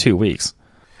unless it's 2 weeks.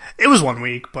 It was 1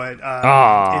 week, but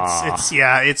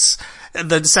it's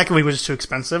the second week was just too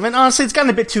expensive, and honestly, it's gotten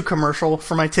a bit too commercial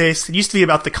for my taste. It used to be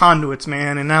about the conduits,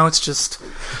 man, and now it's just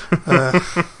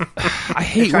I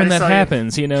hate trying when to that sell you-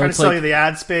 happens. trying to It's sell like, you the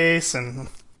ad space, and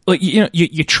like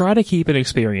you try to keep an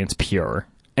experience pure,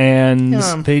 and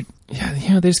they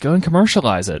just go and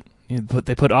commercialize it.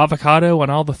 They put avocado on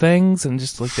all the things, and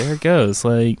just like there it goes,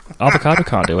 like avocado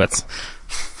conduits.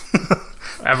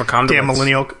 Avocado. damn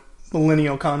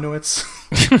millennial conduits.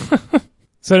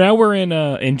 So now we're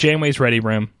in Janeway's ready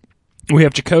room. We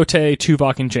have Chakotay,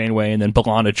 Tuvok, and Janeway, and then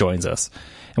B'Elanna joins us,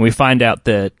 and we find out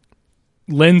that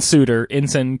Lynn Suter,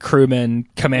 ensign, crewman,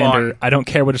 commander, Lon. I don't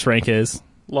care what his rank is,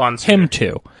 Lawns. him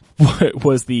too,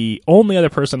 was the only other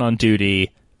person on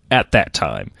duty at that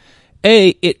time.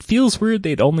 It feels weird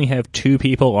they'd only have 2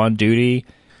 people on duty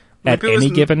at Maybe it was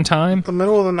any given time. The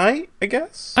middle of the night, I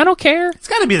guess. I don't care. It's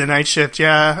got to be the night shift,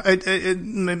 yeah.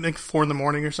 Like 4 in the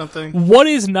morning or something. What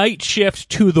is night shift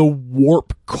to the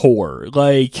warp core?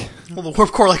 Like, Well, the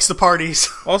Warp Core likes the parties.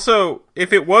 Also,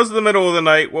 if it was the middle of the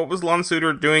night, what was Lon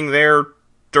Suter doing there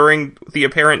during the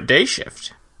apparent day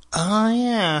shift? Oh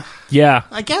yeah. yeah.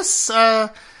 I guess,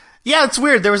 yeah, it's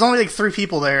weird. There was only like 3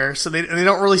 people there, so they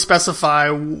don't really specify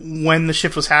when the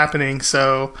shift was happening,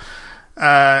 so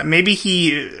maybe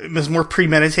he was more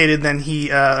premeditated than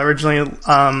he originally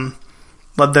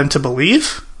led them to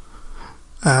believe.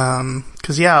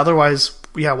 Because, yeah, otherwise,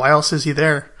 yeah, why else is he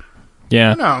there?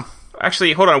 Yeah. No.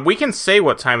 Actually, hold on. We can say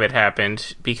what time it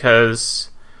happened because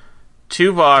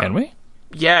Tuvok... Can we?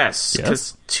 Yes,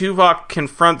 because Tuvok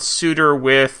confronts Suter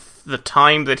with the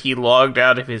time that he logged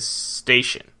out of his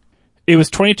station. It was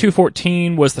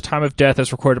 22:14 was the time of death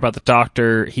as recorded by the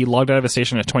doctor. He logged out of his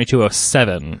station at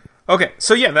 22:07. Okay,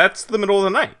 so yeah, that's the middle of the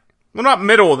night. Well, not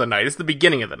middle of the night. It's the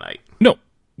beginning of the night. No.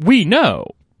 we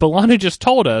know. B'Elanna just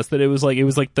told us that it was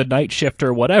like the night shift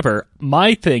or whatever.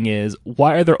 My thing is,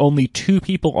 why are there only 2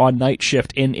 people on night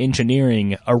shift in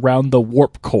engineering around the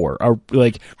warp core?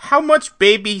 How much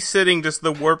babysitting does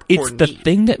the warp core it's the need?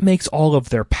 thing that makes all of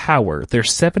their power. They're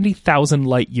 70,000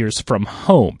 light years from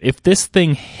home. If this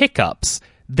thing hiccups,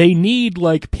 they need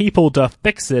people to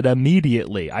fix it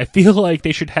immediately. I feel like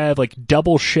they should have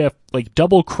double shift,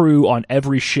 double crew on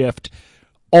every shift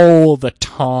all the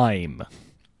time.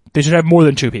 They should have more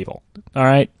than 2 people. All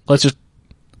right?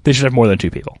 They should have more than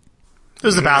 2 people. It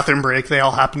was a bathroom break. They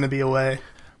all happened to be away.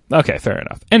 Okay, fair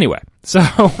enough. Anyway,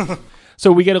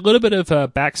 so we get a little bit of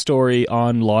backstory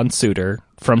on Lon Suder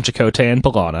from Chakotay and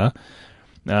B'Elanna.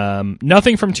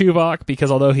 Nothing from Tuvok,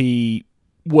 because although he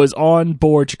was on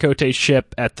board Chakotay's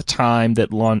ship at the time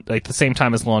that the same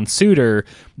time as Lon Suder,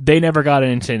 they never got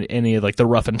into any of the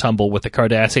rough and tumble with the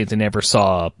Cardassians. They never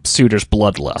saw Suder's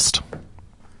bloodlust.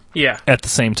 Yeah. At the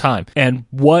same time. And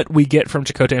what we get from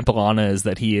Chakotay and B'Elanna is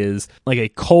that he is a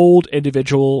cold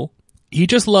individual. He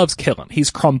just loves killing.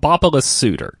 He's Krombopolis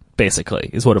Suder, basically,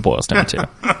 is what it boils down to.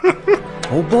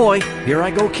 Oh boy, here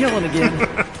I go killing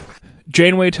again.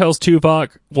 Janeway tells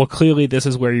Tuvok, well, clearly this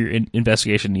is where your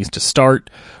investigation needs to start,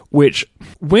 which,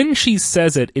 when she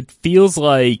says it, it feels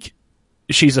like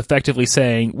she's effectively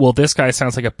saying, well, this guy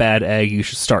sounds like a bad egg, you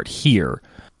should start here.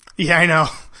 Yeah, I know.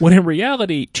 When in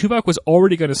reality, Tuvok was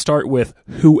already going to start with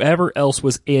whoever else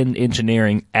was in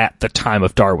engineering at the time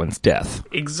of Darwin's death.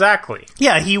 Exactly.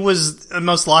 Yeah, he was the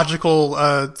most logical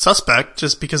suspect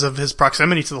just because of his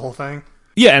proximity to the whole thing.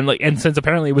 Yeah, and since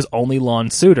apparently it was only Lon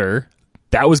Suder,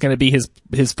 that was going to be his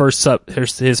first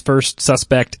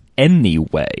suspect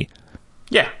anyway.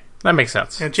 Yeah, that makes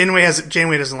sense. Yeah, Janeway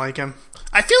doesn't like him.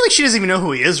 I feel like she doesn't even know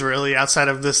who he is, really, outside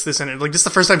of this and it. This is the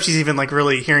first time she's even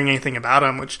really hearing anything about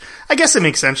him, which I guess it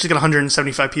makes sense. She's got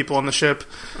 175 people on the ship.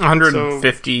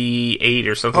 158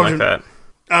 or something like that.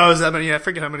 Oh, is that many? Yeah, I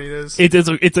forget how many it is.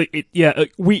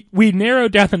 We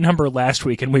narrowed down the number last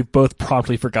week, and we've both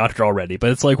promptly forgot it already, but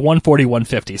it's 140,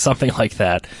 150, something like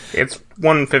that. It's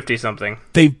 150 something.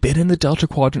 They've been in the Delta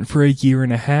Quadrant for 1.5 years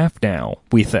now,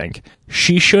 we think.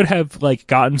 She should have,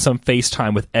 gotten some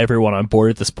FaceTime with everyone on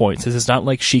board at this point, since it's not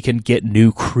like she can get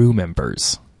new crew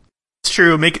members. It's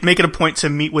true. Make it a point to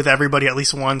meet with everybody at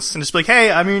least once, and just be like,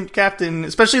 hey, I'm your captain,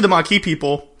 especially the Maquis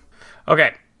people.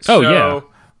 Okay. Oh, yeah.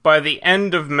 By the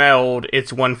end of Meld,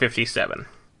 it's 157.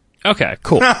 Okay,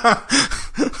 cool.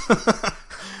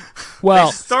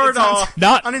 Well, start off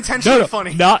not unintentionally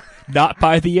funny. Not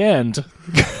by the end.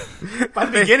 By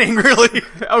the beginning, really.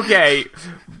 Okay.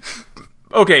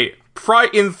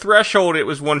 In Threshold, it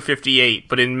was 158,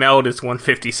 but in Meld, it's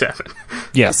 157.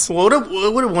 Yes. Well, what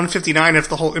would have 159 if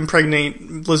the whole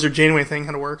impregnate Lizard Janeway thing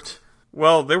had worked?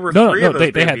 Well, there were three of those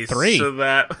they babies, had 3. So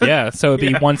that Yeah, so it'd be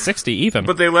 160 even.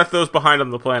 But they left those behind on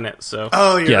the planet, so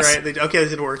Oh, you're Yes. right. They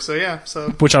did work. So yeah.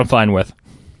 So Which I'm fine with.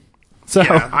 So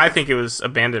Yeah. I think it was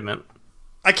abandonment.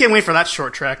 I can't wait for that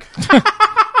short trek.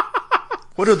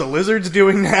 What are the lizards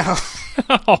doing now?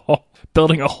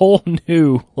 building a whole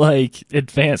new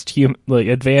advanced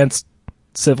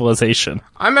civilization.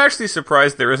 I'm actually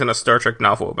surprised there isn't a Star Trek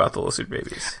novel about the lizard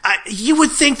babies. You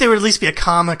would think there would at least be a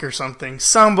comic or something.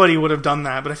 Somebody would have done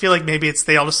that, but I feel like maybe it's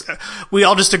we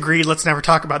all just agreed, let's never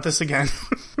talk about this again.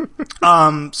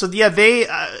 So yeah,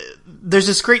 there's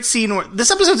this great scene where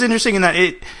this episode's interesting in that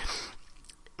it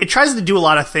tries to do a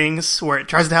lot of things where it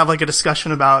tries to have a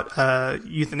discussion about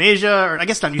euthanasia, or I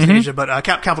guess not euthanasia, but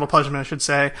capital punishment, I should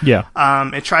say. Yeah.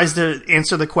 It tries to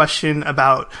answer the question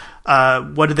about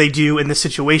what do they do in this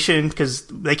situation, because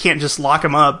they can't just lock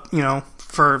him up,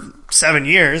 for 7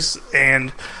 years,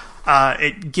 and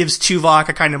it gives Tuvok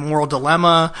a kind of moral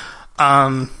dilemma. We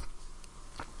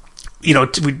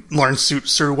learn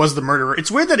Suder was the murderer.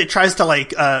 It's weird that it tries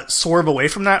to swerve away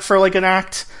from that for an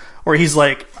act where he's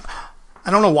I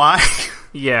don't know why.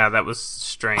 Yeah, that was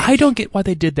strange. I don't get why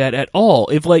they did that at all.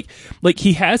 If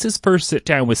he has his first sit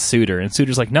down with Suder, and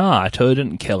Suder's like, nah, I totally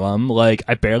didn't kill him. I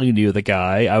barely knew the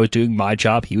guy. I was doing my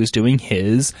job. He was doing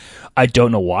his. I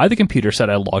don't know why the computer said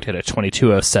I logged in at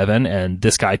 22:07 and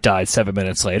this guy died 7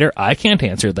 minutes later. I can't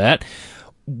answer that.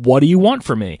 What do you want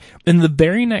from me? In the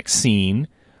very next scene,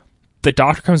 the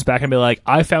doctor comes back and be like,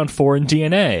 I found foreign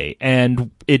DNA. And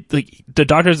the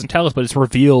doctor doesn't tell us, but it's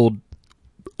revealed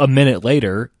a minute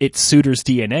later, it's Suder's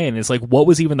DNA, and it's what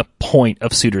was even the point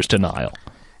of Suder's denial?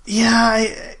 Yeah,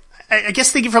 I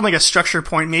guess thinking from a structure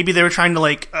point, maybe they were trying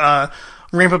to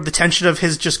ramp up the tension of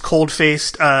his just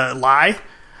cold-faced lie.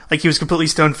 He was completely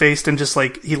stone-faced and just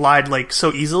he lied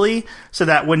so easily, so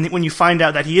that when you find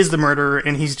out that he is the murderer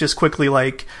and he's just quickly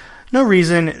No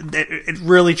Reason, it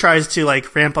really tries to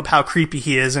like ramp up how creepy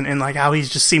he is and like how he's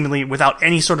just seemingly without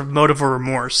any sort of motive or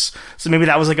remorse. So maybe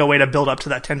that was like a way to build up to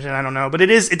that tension. I don't know, but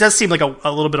it does seem like a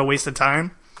little bit of wasted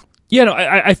time. Yeah, no,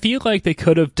 I feel like they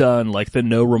could have done like the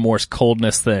no remorse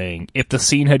coldness thing if the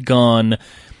scene had gone.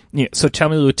 So tell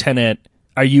me, Lieutenant,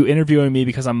 are you interviewing me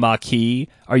because I'm Maquis?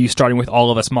 Are you starting with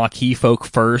all of us Maquis folk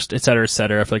first, et cetera,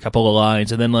 for like a couple of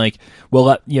lines, and then like,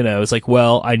 well, it's like,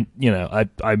 well,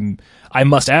 I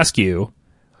must ask you,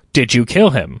 did you kill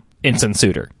him, Ensign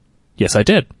Suter? Yes, I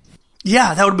did.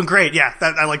 Yeah, that would have been great. Yeah,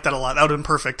 I like that a lot. That would have been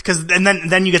perfect. And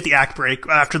then you get the act break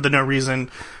after the No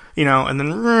Reason, and then,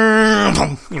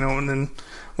 and then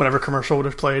whatever commercial would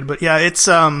have played. But yeah, it's,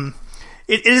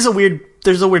 it is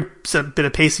there's a weird bit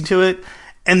of pacing to it.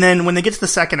 And then when they get to the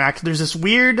second act, there's this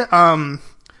weird, this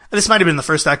might have been the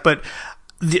first act, but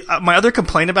my other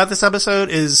complaint about this episode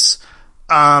is,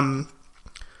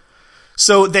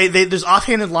 so there's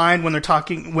offhanded line when they're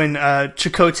talking, when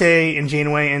Chakotay and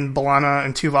Janeway and B'Elanna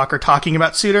and Tuvok are talking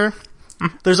about Suter.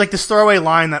 There's like this throwaway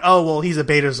line that, oh, well, he's a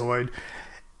Betazoid.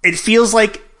 It feels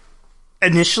like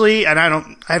initially, and I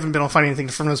haven't been able to find anything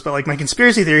from this, but like my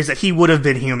conspiracy theory is that he would have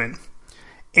been human.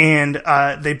 And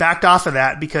they backed off of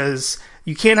that because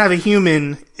you can't have a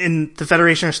human in the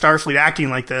Federation or Starfleet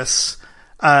acting like this.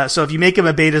 So if you make him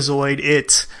a Betazoid,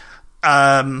 it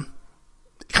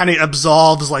kind of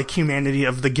absolves like humanity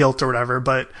of the guilt or whatever.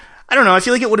 But I don't know. I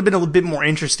feel like it would have been a little bit more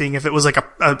interesting if it was like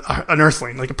an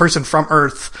Earthling, like a person from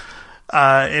Earth,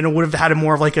 and it would have had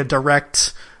more of like a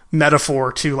direct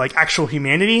metaphor to like actual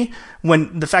humanity.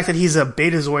 When the fact that he's a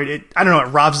Betazoid, I don't know,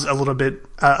 it robs a little bit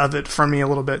of it from me a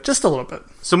little bit, just a little bit.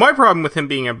 So my problem with him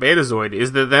being a Betazoid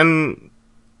is that then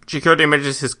Chakotay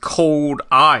mentions his cold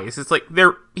eyes. It's like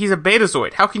he's a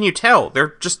Betazoid. How can you tell?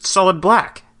 They're just solid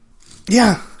black.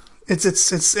 Yeah.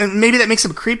 It's and maybe that makes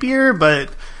him creepier, but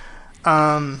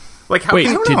like how? Wait,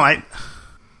 I don't know.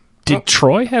 Did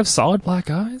Troy have solid black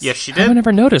eyes? Yes, she did. I've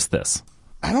never noticed this.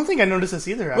 I don't think I noticed this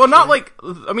either. Actually. Well, not like,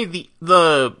 I mean,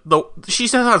 the she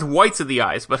still has whites of the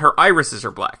eyes, but her irises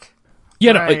are black.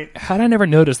 Yeah, right. No, like, how'd I never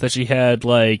notice that she had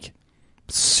like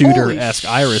Suter-esque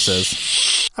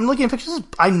irises? I'm looking at pictures.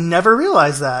 I never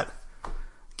realized that.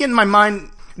 Get in my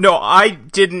mind. No, I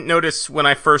didn't notice when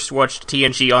I first watched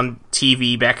TNG on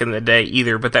TV back in the day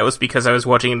either, but that was because I was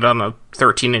watching it on a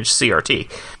 13-inch CRT.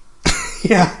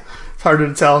 Yeah, it's harder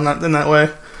to tell in that way.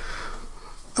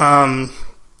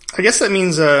 I guess that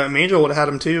means Major would have had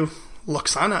him too.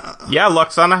 Lwaxana. Yeah,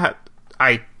 Lwaxana had,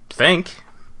 I think.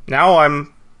 Now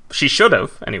she should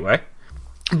have, anyway.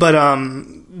 But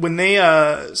when they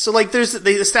so like they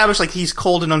establish like he's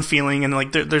cold and unfeeling, and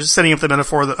like they're setting up the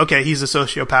metaphor that okay, he's a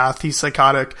sociopath, he's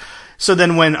psychotic. So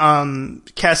then when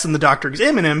Kes and the Doctor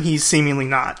examine him, he's seemingly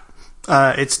not.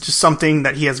 It's just something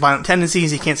that he has violent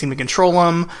tendencies, he can't seem to control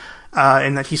them,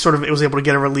 and that he sort of was able to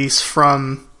get a release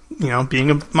from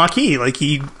being a Maquis. Like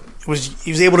he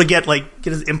was able to get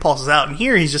his impulses out, and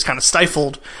here he's just kind of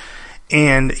stifled,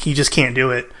 and he just can't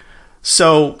do it.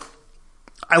 So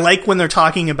I like when they're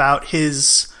talking about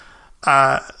his,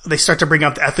 they start to bring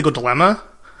up the ethical dilemma.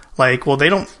 Like, well, they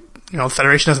don't, the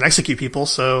Federation doesn't execute people,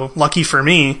 so lucky for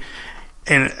me.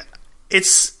 And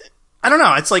I don't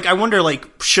know, it's like, I wonder,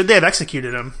 like, should they have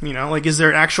executed him? Is there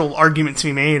an actual argument to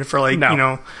be made for, like,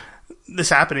 no. This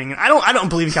happening? I don't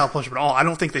believe in capital punishment at all. I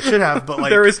don't think they should have, but like...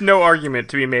 There is no argument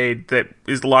to be made that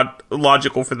is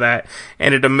logical for that,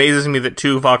 and it amazes me that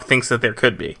Tuvok thinks that there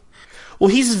could be. Well,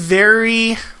 he's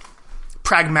very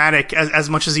pragmatic as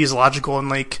much as he is logical, and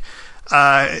like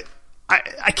I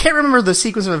can't remember the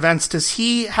sequence of events. Does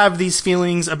he have these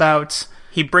feelings about...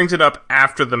 He brings it up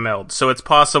after the meld, so it's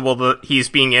possible that he's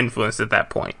being influenced at that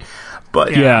point.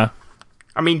 But yeah.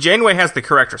 I mean, Janeway has the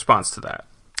correct response to that.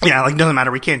 Yeah, like, doesn't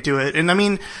matter, we can't do it. And I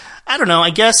mean, I don't know,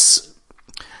 I guess...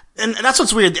 And that's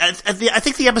what's weird. I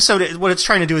think the episode, what it's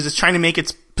trying to do is it's trying to make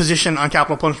its position on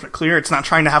capital punishment clear. It's not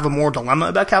trying to have a moral dilemma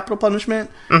about capital punishment.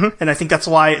 Mm-hmm. And I think that's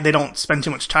why they don't spend too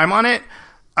much time on it.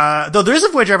 Though there is a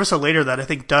Voyager episode later that I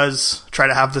think does try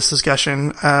to have this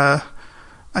discussion. I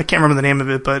can't remember the name of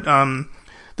it, but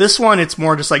this one, it's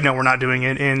more just like, no, we're not doing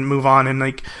it, and move on. And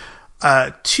like...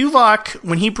 Tuvok,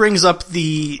 when he brings up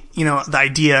the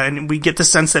idea, and we get the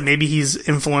sense that maybe he's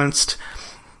influenced,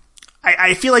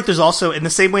 I feel like there's also, in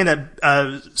the same way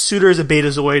that Suter is a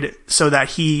Betazoid, so that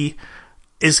he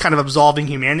is kind of absolving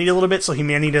humanity a little bit, so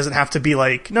humanity doesn't have to be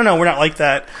like, no, we're not like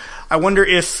that. I wonder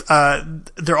if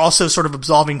they're also sort of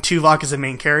absolving Tuvok as a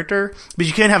main character, because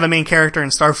you can't have a main character in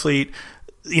Starfleet,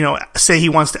 say he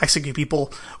wants to execute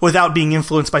people without being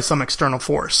influenced by some external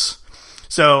force.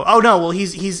 So, oh no, well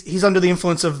he's under the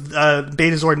influence of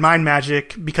Betazord mind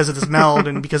magic because of this meld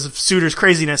and because of Suitor's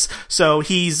craziness. So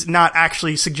he's not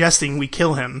actually suggesting we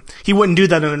kill him. He wouldn't do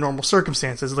that under normal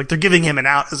circumstances. Like they're giving him an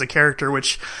out as a character,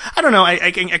 which I don't know.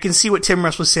 I can see what Tim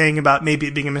Russ was saying about maybe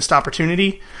it being a missed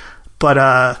opportunity,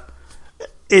 but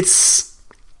it's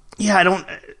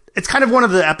kind of one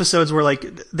of the episodes where like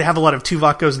they have a lot of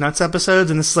Tuvok Goes Nuts episodes,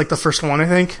 and this is like the first one, I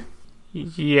think.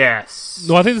 Yes.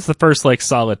 Well, I think it's the first like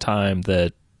solid time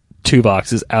that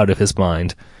Tuvok is out of his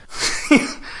mind.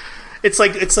 It's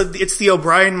the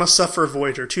O'Brien Must Suffer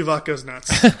Voyager. Tuvok Goes Nuts.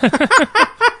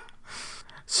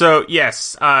 So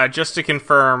yes, just to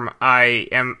confirm,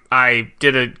 I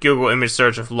did a Google image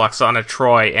search of Luxana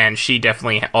Troy, and she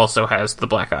definitely also has the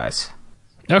black eyes.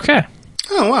 Okay.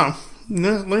 Oh wow,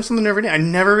 learn something every day. I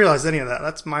never realized any of that.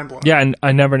 That's mind blowing. Yeah, and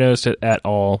I never noticed it at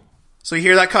all. So you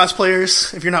hear that,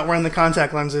 cosplayers? If you're not wearing the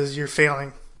contact lenses, you're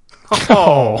failing.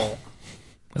 Oh,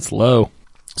 that's low.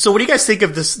 So what do you guys think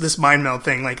of this mind meld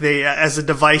thing? Like they as a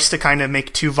device to kind of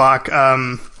make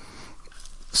Tuvok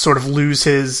sort of lose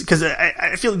his, because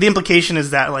I feel the implication is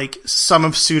that like some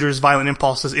of Suitor's violent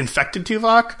impulses infected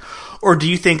Tuvok, or do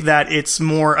you think that it's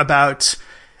more about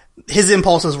his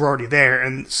impulses were already there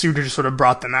and Suitor just sort of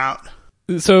brought them out?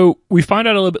 So we find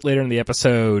out a little bit later in the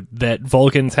episode that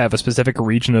Vulcans have a specific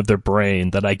region of their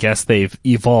brain that I guess they've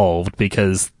evolved,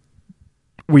 because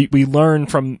we learn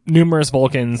from numerous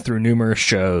Vulcans through numerous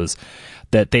shows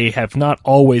that they have not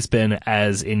always been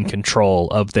as in control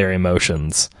of their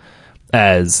emotions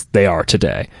as they are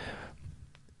today.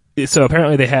 So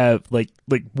apparently they have like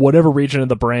whatever region of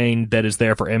the brain that is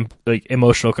there for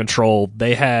emotional control,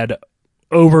 they had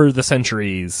over the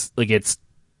centuries, like it's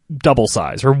double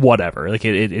size or whatever. Like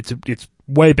it's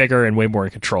way bigger and way more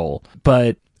in control.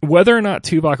 But whether or not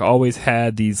Tuvok always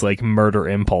had these like murder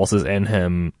impulses in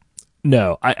him,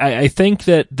 no. I think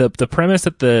that the premise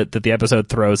that the episode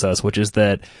throws us, which is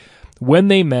that when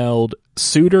they meld,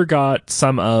 Suitor got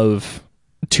some of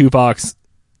Tuvok's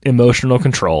emotional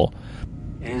control.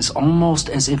 It is almost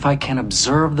as if I can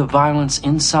observe the violence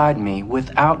inside me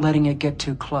without letting it get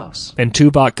too close. And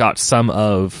Tuvok got some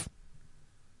of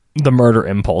the murder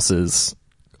impulses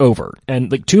over.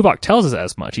 And like Tuvok tells us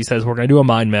as much. He says, we're going to do a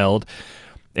mind meld.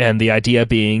 And the idea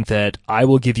being that I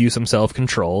will give you some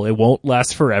self-control. It won't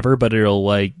last forever, but it'll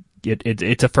like,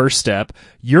 it's a first step.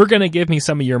 You're going to give me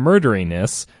some of your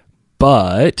murderiness,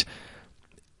 but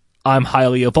I'm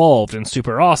highly evolved and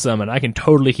super awesome, and I can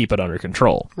totally keep it under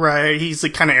control. Right, he's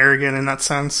like kind of arrogant in that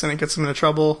sense, and it gets him into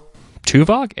trouble.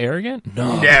 Tuvok arrogant?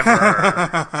 No, never.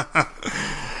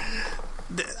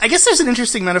 I guess there's an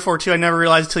interesting metaphor too. I never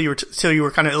realized till you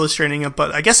were kind of illustrating it,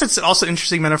 but I guess it's also an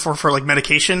interesting metaphor for like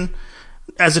medication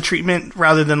as a treatment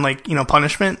rather than like, you know,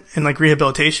 punishment and like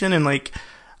rehabilitation, and like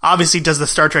obviously does the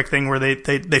Star Trek thing where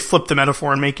they flip the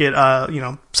metaphor and make it you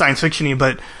know, science fiction-y,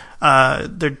 but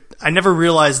I never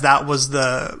realized that was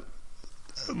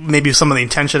maybe some of the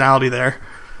intentionality there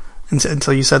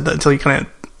until you said that, until you kind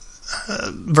of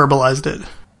verbalized it.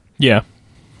 Yeah.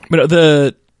 But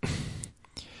the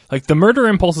murder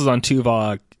impulses on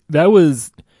Tuvok,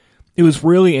 it was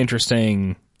really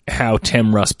interesting how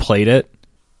Tim Russ played it.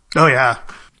 Oh yeah.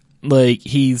 Like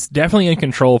he's definitely in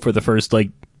control for the first like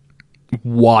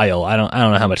while. I don't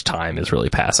know how much time is really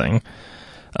passing.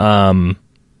 No,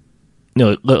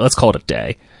 let's call it a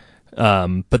day.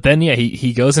 But then, yeah,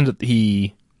 he does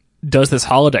this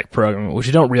holodeck program, which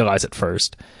you don't realize at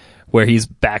first, where he's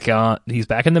back in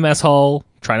the mess hall,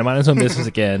 trying to mind his own business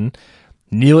again.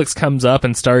 Neelix comes up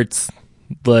and starts,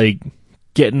 like,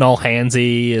 getting all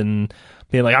handsy and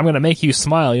being like, I'm gonna make you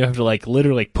smile. You have to, like,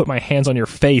 literally put my hands on your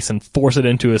face and force it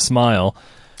into a smile.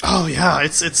 Oh, yeah,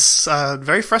 it's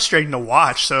very frustrating to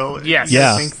watch, so yes.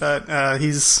 I think that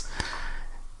this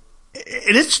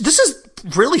is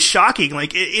really shocking.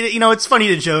 Like, you know, it's funny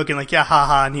to joke and like, yeah,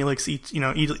 haha,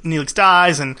 Neelix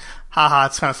dies and haha,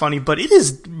 it's kind of funny, but it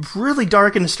is really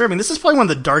dark and disturbing. This is probably one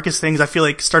of the darkest things I feel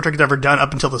like Star Trek has ever done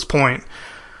up until this point.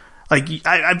 Like,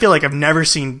 I feel like I've never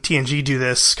seen TNG do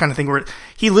this kind of thing where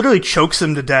he literally chokes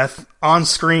him to death on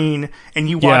screen and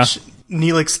you watch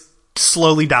Neelix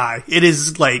slowly die. It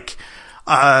is like,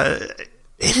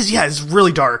 it's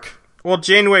really dark. Well,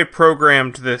 Janeway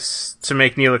programmed this to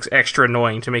make Neelix extra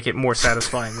annoying, to make it more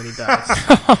satisfying when he dies.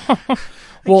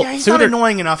 Well, yeah, he's not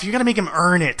annoying enough. You gotta make him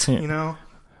earn it, you know?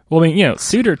 Well, I mean, you know,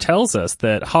 Suitor tells us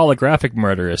that holographic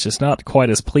murder is just not quite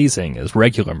as pleasing as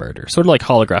regular murder. Sort of like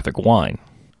holographic wine.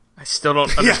 I still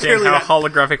don't understand how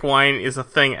holographic wine is a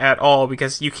thing at all,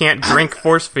 because you can't drink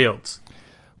force fields.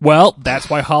 Well, that's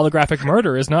why holographic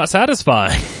murder is not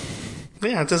satisfying.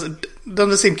 Yeah, it doesn't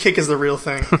the same kick as the real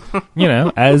thing. You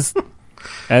know, as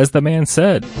As the man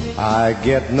said, I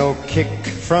get no kick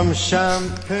from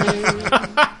champagne.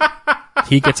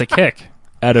 He gets a kick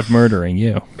out of murdering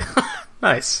you.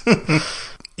 Nice.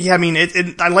 Yeah, I mean,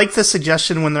 I like the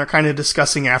suggestion when they're kind of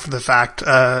discussing after the fact,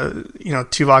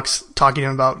 Tuvok's talking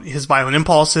about his violent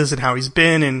impulses and how he's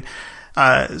been,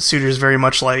 and Suitor's very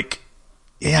much like,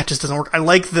 yeah, it just doesn't work. I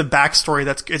like the backstory.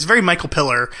 It's very Michael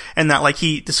Piller, and that, like,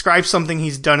 he describes something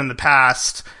he's done in the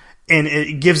past, and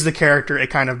it gives the character a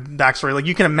kind of backstory. Like,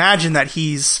 you can imagine that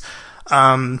he's,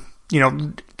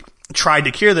 tried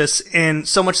to cure this, and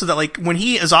so much so that, like, when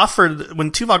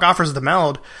Tuvok offers the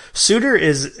meld, Suitor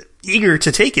is eager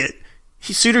to take it.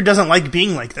 Suitor doesn't like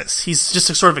being like this. He's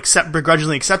just sort of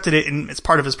begrudgingly accepted it, and it's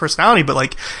part of his personality, but,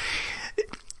 like,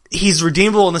 he's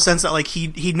redeemable in the sense that, like,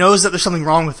 he knows that there's something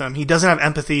wrong with him. He doesn't have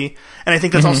empathy, and I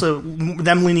think that's also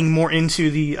them leaning more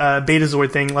into the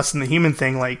Betazoid thing, less than the human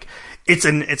thing. Like, it's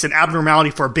an abnormality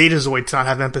for a Betazoid to not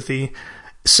have empathy.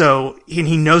 So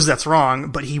he knows that's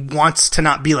wrong, but he wants to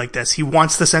not be like this. He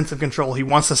wants the sense of control. He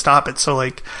wants to stop it. So,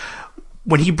 like,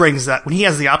 when he has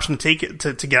the option to take it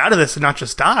to get out of this and not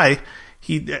just die,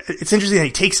 it's interesting that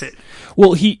he takes it.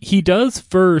 Well, he does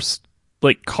first,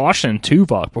 like, caution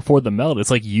Tuvok before the meld. It's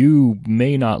like, you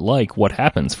may not like what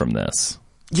happens from this.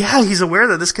 Yeah, he's aware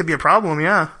that this could be a problem.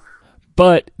 Yeah,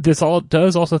 but this all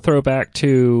does also throw back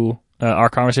to our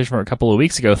conversation from a couple of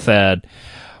weeks ago, Thad.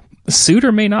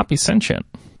 Suitor may not be sentient.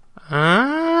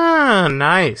 Ah,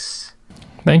 nice.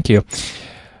 Thank you.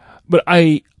 But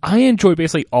I enjoy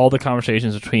basically all the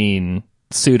conversations between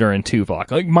Suitor and Tuvok.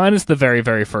 Like, minus the very,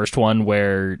 very first one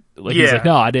where, like, he's like,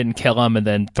 no, I didn't kill him, and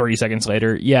then 3 seconds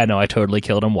later, yeah, no, I totally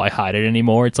killed him. Why hide it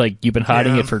anymore? It's like, you've been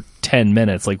hiding it for 10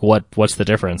 minutes. Like, what's the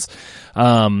difference?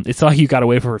 It's not like you got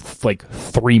away for, like,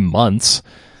 3 months.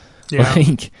 Yeah.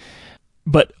 Like,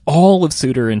 but all of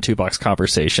Suitor and Tuvok's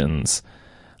conversations,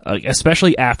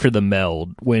 especially after the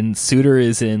meld, when Suitor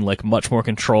is in, like, much more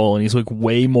control and he's, like,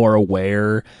 way more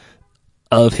aware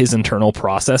of his internal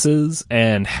processes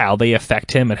and how they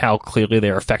affect him and how clearly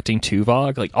they're affecting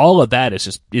Tuvok, like, all of that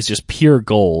is just pure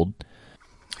gold.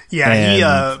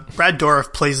 Yeah, Brad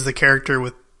Dourif plays the character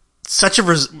with such a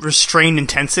restrained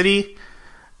intensity.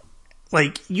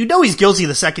 Like, he's guilty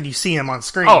the second you see him on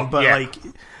screen, like,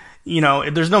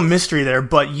 there's no mystery there,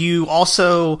 but you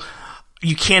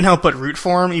can't help but root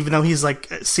for him, even though he's,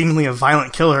 like, seemingly a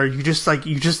violent killer. You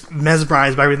just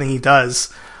mesmerized by everything he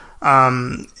does.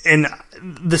 And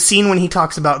the scene when he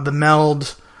talks about the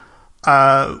meld,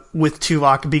 with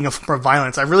Tuvok being a form of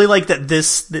violence, I really like that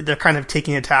they're kind of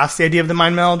taking a task, the idea of the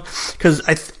mind meld, because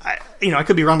I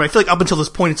could be wrong, but I feel like up until this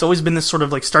point, it's always been this sort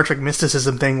of, like, Star Trek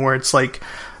mysticism thing where it's like,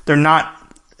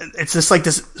 it's just like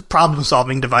this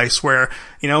problem-solving device where,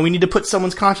 we need to put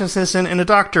someone's consciousness in a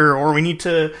doctor, or we need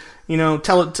to,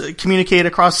 tell it to communicate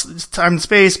across time and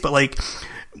space, but, like,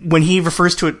 when he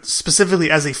refers to it specifically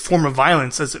as a form of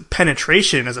violence, as a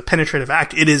penetration, as a penetrative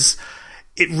act, it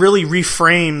really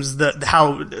reframes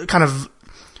how kind of,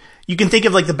 you can think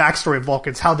of, like, the backstory of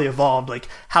Vulcans, how they evolved, like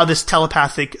how this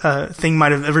telepathic thing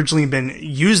might have originally been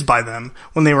used by them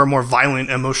when they were a more violent,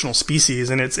 emotional species,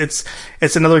 and it's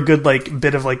another good, like,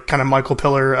 bit of, like, kind of Michael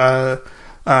Piller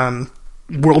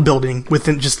world building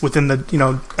within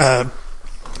the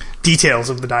details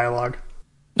of the dialogue.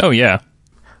 Oh yeah.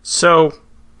 So,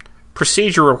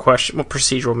 procedural question. Well,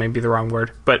 procedural may be the wrong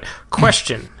word, but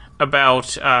question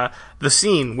about the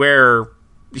scene where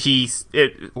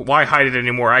why hide it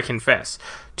anymore? I confess.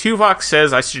 Tuvok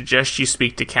says, I suggest you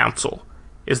speak to council.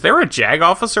 Is there a JAG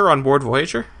officer on board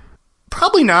Voyager?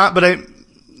 Probably not, but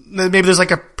maybe there's,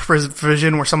 like, a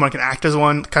provision where someone can act as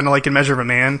one, kind of like in Measure of a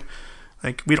Man.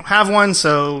 Like, we don't have one,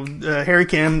 so Harry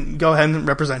Kim, go ahead and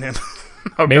represent him.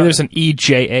 Okay. Maybe there's an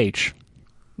EJH.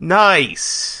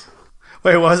 Nice.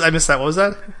 Wait, I missed that. What was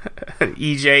that? An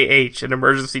EJH, an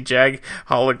emergency JAG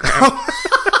hologram.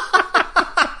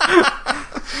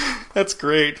 That's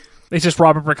great. It's just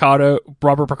Robert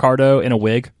Picardo in a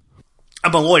wig.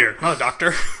 I'm a lawyer, not a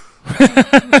doctor.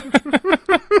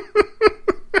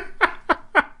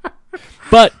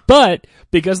 But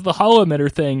because of the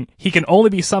holo-emitter thing, he can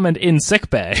only be summoned in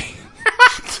sickbay.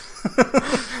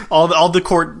 All the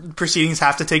court proceedings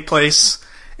have to take place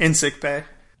in sickbay.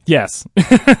 Yes.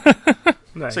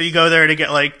 Nice. So you go there to get,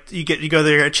 like, you go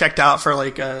there checked out for,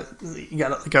 like, you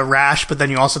got, like, a rash, but then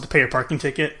you also have to pay a parking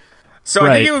ticket. So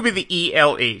I think it would be the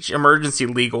ELH, Emergency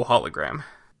Legal Hologram.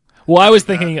 Well, I was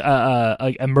thinking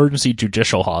emergency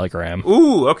judicial hologram.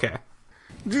 Ooh, okay.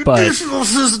 Judicial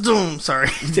system. Sorry.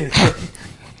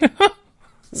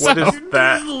 What is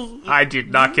that? I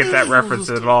did not get that reference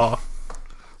at all.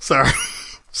 Sorry.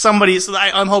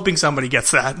 I'm hoping somebody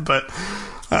gets that, but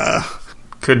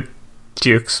could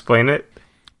you explain it?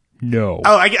 No.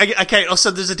 Oh, okay.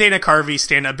 Also, there's a Dana Carvey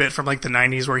stand-up bit from like the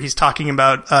 90s where he's talking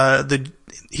about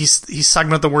he's talking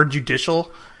about the word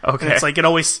judicial. Okay. And it's like it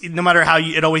always, no matter how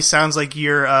it always sounds like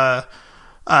you're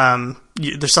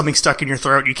there's something stuck in your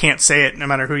throat. You can't say it no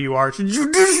matter who you are. It's a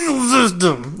judicial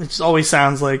system. It just always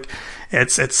sounds like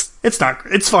it's not.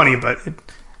 It's funny, but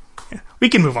we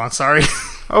can move on. Sorry.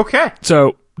 Okay.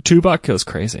 So Tuvok goes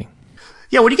crazy.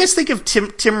 Yeah. What do you guys think of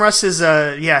Tim Russ's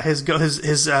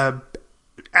his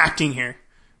acting here?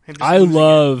 I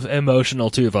love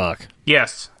emotional Tuvok.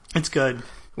 Yes. It's good.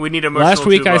 We need emotional Last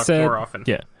week Tuvok I said, more often.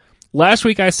 yeah. Last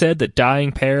week I said that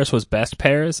dying Paris was best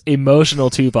Paris. Emotional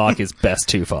Tuvok is best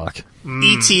Tuvok.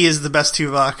 E.T. is the best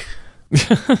Tuvok.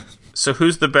 So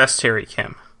who's the best Harry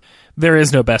Kim? There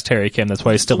is no best Harry Kim. That's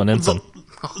why he's still an ensign.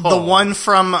 The one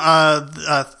from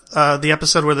the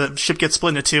episode where the ship gets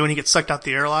split into two and he gets sucked out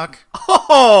the airlock.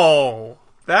 Oh,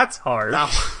 that's hard. No.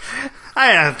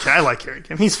 I like Harry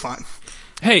Kim. He's fun.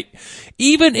 Hey,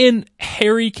 even in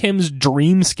Harry Kim's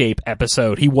Dreamscape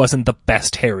episode, he wasn't the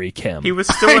best Harry Kim. He was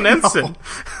still an ensign.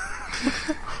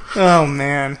 Oh,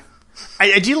 man.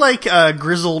 I do like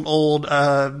grizzled old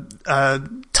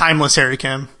timeless Harry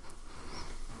Kim.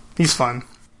 He's fun.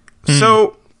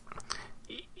 So,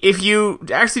 if you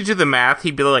actually do the math,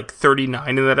 he'd be like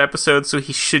 39 in that episode, so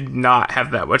he should not have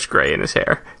that much gray in his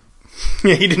hair.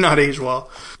 Yeah, he did not age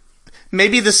well.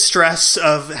 Maybe the stress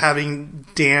of having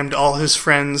damned all his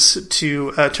friends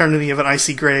to eternity of an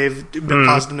icy grave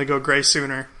caused him to go gray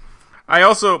sooner. My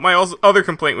other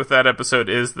complaint with that episode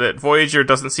is that Voyager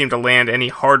doesn't seem to land any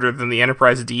harder than the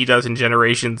Enterprise D does in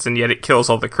Generations, and yet it kills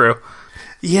all the crew.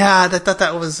 Yeah,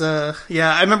 that was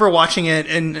yeah. I remember watching it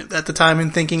at the time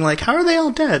and thinking like, how are they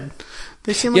all dead?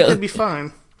 They seem like they'd be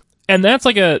fine. And that's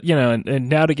like and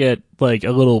now to get like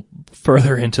a little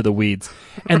further into the weeds.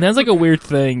 And that's like a weird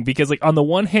thing because like on the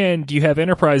one hand you have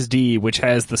Enterprise D, which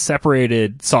has the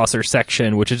separated saucer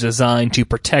section, which is designed to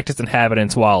protect its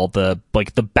inhabitants while the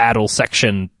battle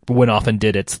section went off and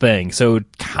did its thing. So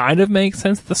it kind of makes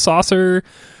sense that the saucer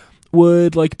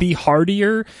would like be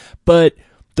hardier, but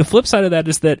the flip side of that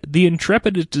is that the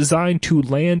Intrepid is designed to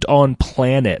land on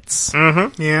planets.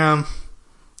 Mm-hmm. Yeah.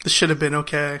 This should have been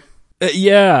okay.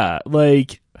 Yeah,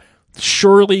 like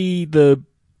surely the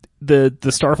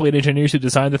Starfleet engineers who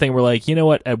designed the thing were like, you know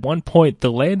what? At one point,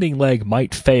 the landing leg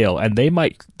might fail, and they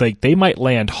might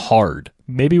land hard.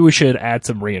 Maybe we should add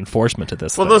some reinforcement to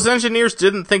this. Well, those engineers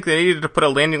didn't think they needed to put a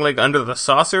landing leg under the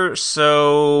saucer,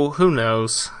 so who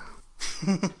knows?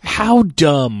 How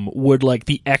dumb would like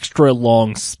the extra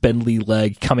long spindly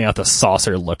leg coming out the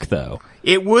saucer look, though?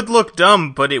 It would look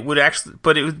dumb, but it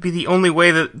would be the only way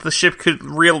that the ship could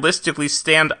realistically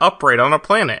stand upright on a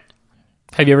planet.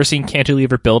 Have you ever seen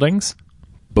cantilever buildings?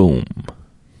 Boom.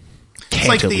 It's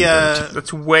like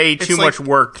that's way too much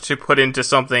work to put into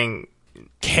something.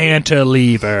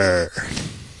 Cantilever.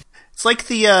 It's like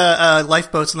the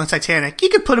lifeboats on the Titanic. You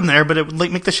could put them there, but it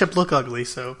would make the ship look ugly.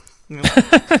 So,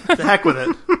 the heck with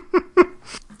it.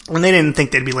 And they didn't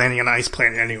think they'd be landing on an ice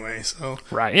planet anyway. So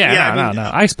right, yeah,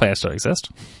 no. Ice planets don't exist.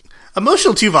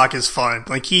 Emotional Tuvok is fun.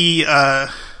 Like he's. I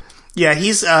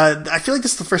feel like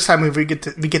this is the first time we get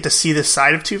to see this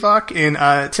side of Tuvok,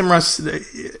 and Tim Russ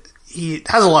he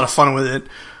has a lot of fun with it.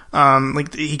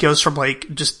 Like he goes from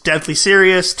like just deadly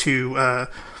serious to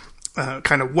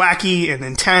kind of wacky and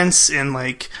intense, and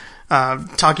like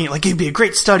talking like it'd be a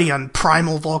great study on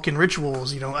primal Vulcan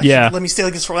rituals. Let me stay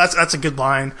like this for that's a good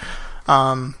line.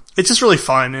 It's just really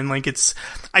fun, and like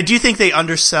I do think they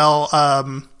undersell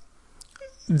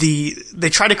they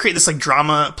try to create this like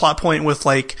drama plot point with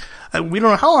like we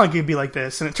don't know how long it could be like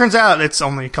this, and it turns out it's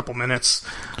only a couple minutes.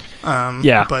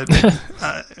 But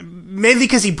mainly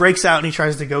because he breaks out and he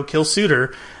tries to go kill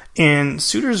Suter, and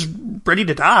Suter's ready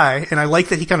to die, and I like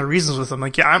that he kind of reasons with him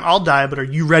like, yeah, I'll die, but are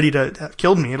you ready to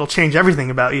kill me? It'll change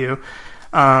everything about you.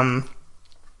 And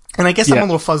I guess I'm a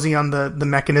little fuzzy on the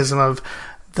mechanism of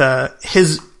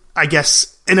his I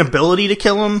guess inability to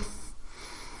kill him,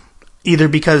 either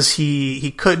because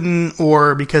he couldn't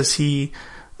or because he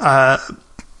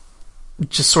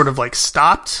just sort of like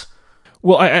stopped.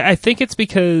 Well, I think it's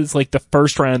because like the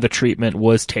first round of the treatment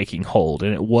was taking hold,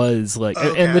 and it was like,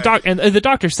 okay. and the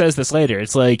doctor says this later.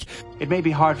 It's like, it may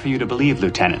be hard for you to believe,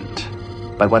 Lieutenant,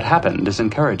 but what happened is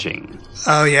encouraging.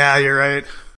 Oh yeah, you're right.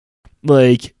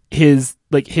 Like his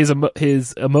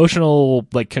emotional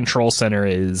like control center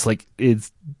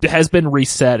has been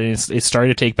reset, and it's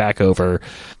starting to take back over.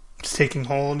 It's taking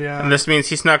hold, yeah. And this means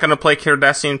he's not going to play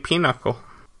Cardassian Pinochle.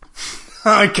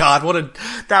 Oh God,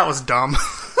 that was dumb.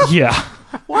 Yeah.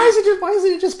 Why is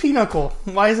it just Pinochle?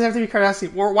 Why does it have to be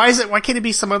Cardassian? Or why can't it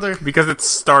be some other? Because it's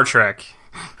Star Trek.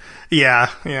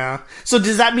 Yeah. So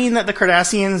does that mean that the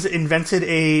Cardassians invented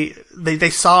they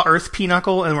saw Earth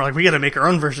Pinochle and were like, we gotta make our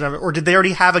own version of it? Or did they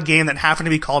already have a game that happened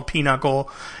to be called Pinochle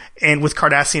and with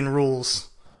Cardassian rules?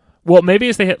 Well, maybe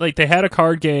it's they had a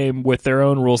card game with their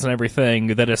own rules and everything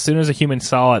that as soon as a human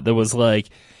saw it, there was like,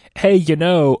 hey,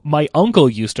 my uncle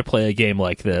used to play a game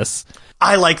like this.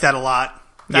 I like that a lot.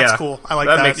 That's cool. I like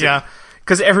that. Yeah.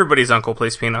 Because everybody's uncle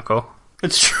plays Pinochle.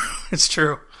 It's true. It's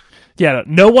true. Yeah,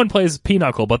 no one plays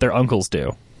Pinochle, but their uncles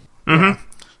do.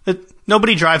 Mm-hmm.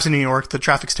 Nobody drives in New York. The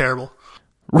traffic's terrible.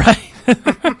 Right.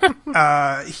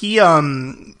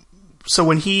 So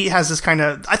when he has this kind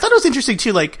of... I thought it was interesting,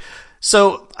 too, like...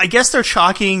 So, I guess they're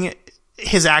chalking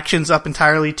his actions up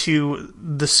entirely to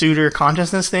the Suitor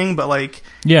consciousness thing, but, like...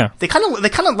 Yeah. They kind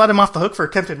of let him off the hook for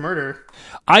attempted murder.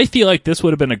 I feel like this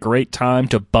would have been a great time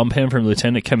to bump him from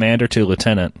lieutenant commander to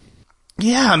lieutenant.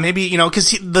 Yeah, maybe,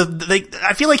 because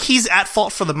I feel like he's at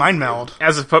fault for the mind meld.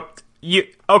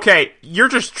 You're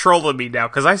just trolling me now,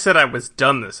 because I said I was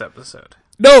done this episode.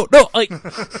 No, like,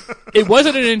 it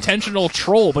wasn't an intentional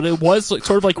troll, but it was like,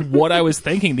 sort of like what I was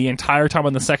thinking the entire time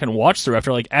on the second watch through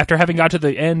after having got to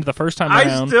the end the first time around.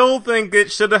 I still think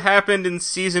it should have happened in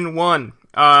season 1,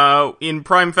 in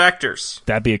Prime Factors.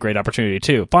 That'd be a great opportunity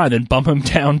too. Fine, then bump him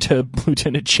down to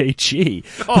Lieutenant Che-Chi.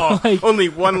 Oh, only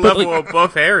one level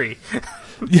above Harry.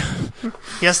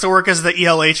 He has to work as the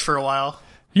ELH for a while.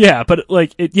 Yeah, but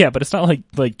it's not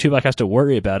like Tuvok has to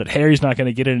worry about it. Harry's not going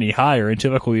to get any higher, and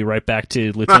Tuvok will be right back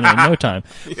to lieutenant in no time.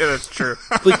 Yeah, that's true.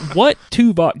 Like what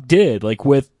Tuvok did,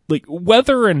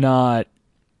 whether or not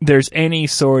there's any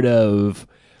sort of,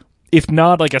 if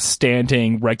not like a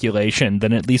standing regulation,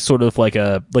 then at least sort of like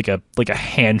a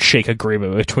handshake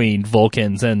agreement between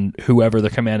Vulcans and whoever the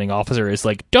commanding officer is.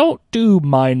 Like, don't do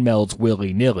mind melds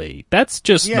willy nilly. That's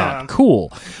just not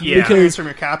cool. Yeah, because from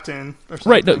your captain, or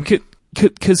something. Right? No,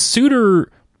 because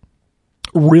Suitor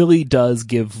really does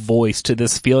give voice to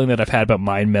this feeling that I've had about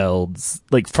mind melds,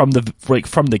 from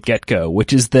the get go,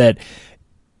 which is that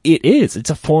it's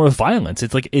a form of violence.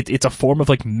 It's it's a form of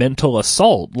mental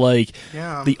assault.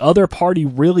 The other party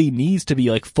really needs to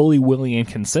be fully willing and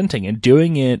consenting, and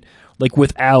doing it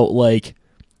without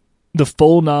the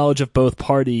full knowledge of both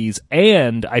parties.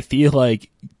 And I feel like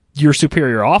your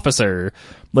superior officer,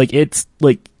 it's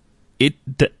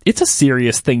a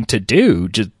serious thing to do,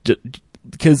 just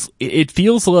because it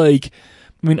feels like,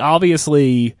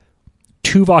 obviously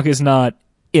Tuvok is not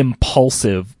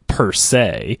impulsive per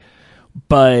se,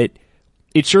 but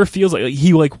it sure feels like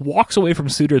he walks away from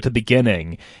Suitor at the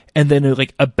beginning and then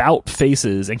about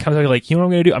faces and comes back you know what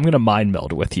I'm going to do? I'm going to mind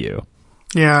meld with you.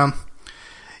 Yeah.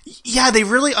 Yeah, they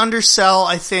really undersell,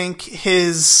 I think,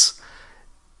 his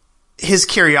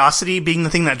curiosity being the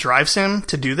thing that drives him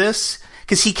to do this.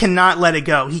 Because he cannot let it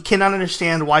go. He cannot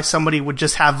understand why somebody would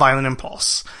just have violent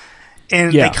impulse.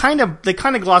 And they kind of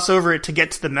gloss over it to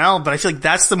get to the meld, but I feel like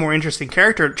that's the more interesting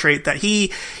character trait, that he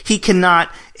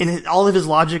cannot, in all of his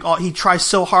logic, he tries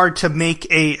so hard to make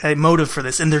a motive for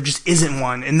this, and there just isn't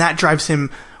one. And that drives him,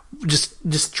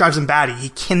 just drives him batty. He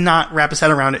cannot wrap his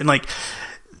head around it. And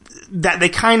that they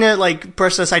kind of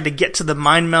brush it aside to get to the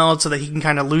mind meld so that he can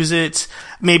kind of lose it,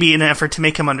 maybe in an effort to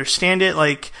make him understand it.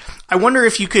 I wonder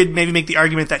if you could maybe make the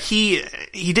argument that he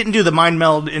didn't do the mind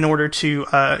meld in order to,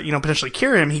 potentially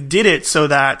cure him. He did it so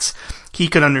that he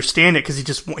could understand it, because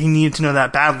he needed to know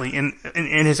that badly. And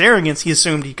in his arrogance, he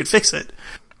assumed he could fix it.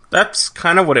 That's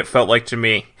kind of what it felt like to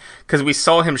me, because we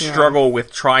saw him struggle with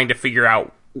trying to figure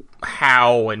out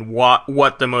how and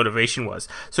what the motivation was.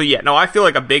 So I feel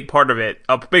like a big part of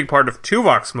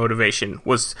Tuvok's motivation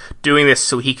was doing this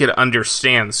so he could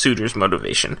understand Suitor's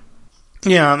motivation.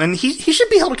 Yeah, and he should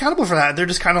be held accountable for that. They're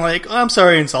just kind of oh, I'm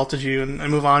sorry I insulted you, and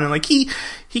move on. And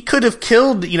he could have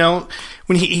killed,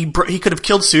 when he could have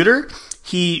killed Suitor.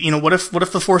 What if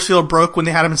the force field broke when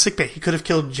they had him in sickbay? He could have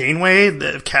killed Janeway,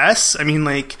 the Kess.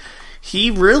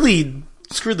 He really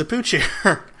screwed the pooch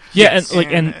here. Yeah,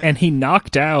 and he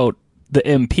knocked out the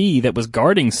MP that was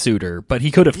guarding Suitor, but he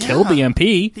could have killed the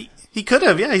MP. He could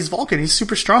have. Yeah, he's Vulcan. He's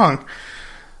super strong.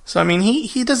 So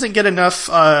he doesn't get enough.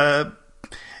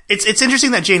 It's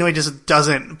interesting that Janeway just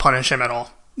doesn't punish him at all.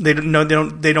 They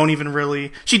don't even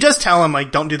really. She does tell him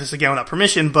don't do this again without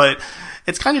permission, but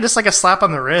it's kind of just a slap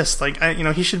on the wrist.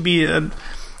 He should be.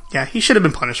 He should have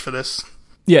been punished for this.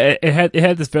 Yeah, it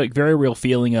had this very, very real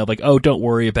feeling of oh, don't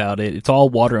worry about it. It's all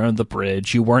water under the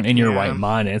bridge. You weren't in your right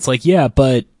mind. And it's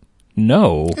but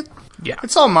no.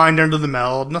 It's all mind under the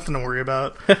meld. Nothing to worry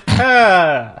about.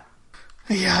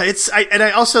 Yeah,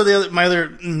 my other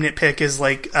nitpick is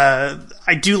like,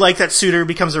 I do like that Suitor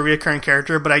becomes a reoccurring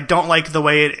character, but I don't like the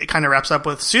way it kind of wraps up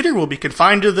with Suitor will be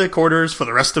confined to the quarters for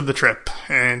the rest of the trip,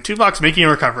 and Tuvok's making a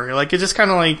recovery. Like, it's just kind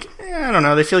of like, I don't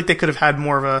know, they feel like they could have had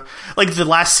more of a, like, the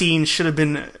last scene should have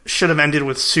ended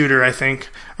with Suitor, I think,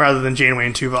 rather than Janeway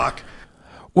and Tuvok.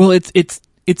 Well, it's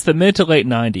the mid to late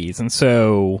 90s, and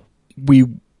so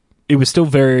it was still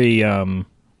very,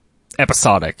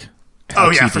 episodic. How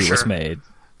TV for sure. was made.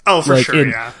 Oh, for sure,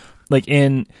 yeah. Like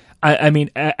I mean,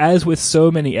 as with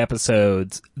so many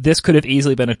episodes, this could have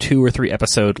easily been a 2 or 3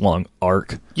 episode long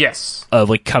arc. Yes. Of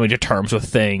like coming to terms with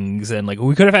things, and like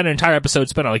we could have had an entire episode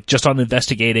spent on like just on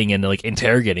investigating and like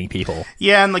interrogating people.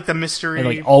 Yeah, and like the mystery, and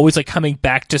like always like coming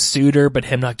back to Suitor, but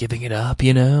him not giving it up.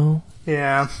 You know.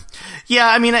 Yeah.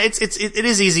 I mean, it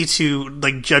is easy to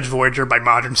like judge Voyager by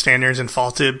modern standards and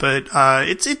fault it, but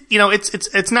it's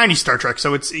 90s Star Trek,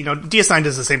 so it's, you know, DS9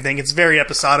 does the same thing. It's very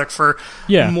episodic for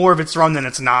more of its run than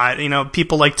it's not. You know,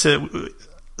 people like to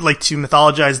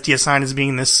mythologize DS9 as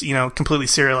being this, you know, completely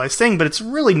serialized thing, but it's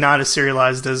really not as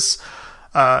serialized as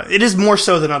it is more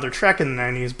so than other Trek in the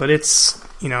 90s, but it's,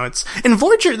 you know, it's in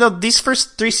Voyager though. These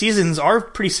first 3 seasons are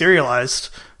pretty serialized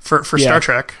for Star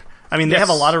Trek. I mean, they have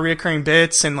a lot of reoccurring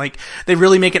bits, and like they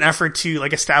really make an effort to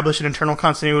like establish an internal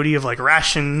continuity of like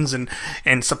rations and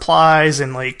supplies,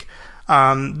 and like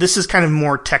this is kind of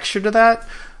more texture to that.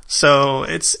 So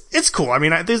it's cool. I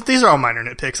mean, these are all minor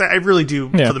nitpicks. I really do,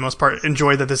 for the most part,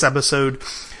 enjoy that this episode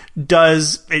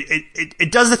does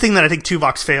it does the thing that I think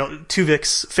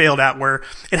Tuvix failed at, where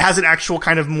it has an actual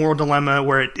kind of moral dilemma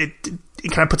where it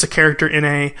kind of puts a character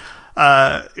in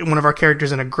one of our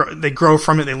characters they grow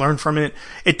from it, they learn from it.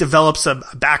 It develops a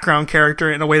background character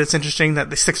in a way that's interesting, that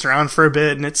they sticks around for a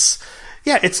bit, and it's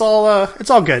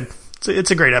all good.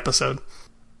 It's a great episode.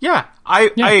 Yeah,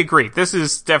 I agree. This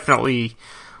is definitely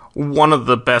one of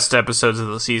the best episodes of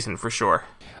the season for sure.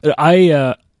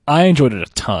 I enjoyed it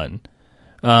a ton.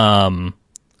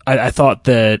 I thought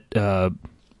that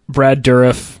Brad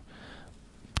Dourif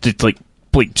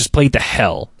just played the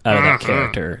hell out of that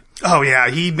character. Oh yeah,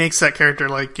 he makes that character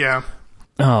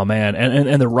Oh man,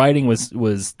 and the writing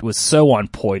was so on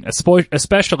point,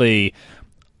 especially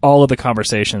all of the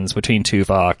conversations between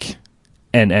Tuvok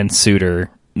and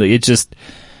Suitor. It just,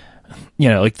 you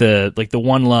know, like the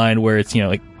one line where it's, you know,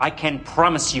 like, I can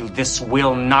promise you this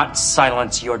will not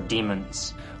silence your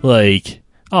demons. Like,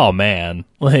 oh man,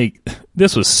 like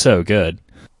this was so good.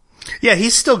 Yeah,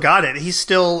 he's still got it. He's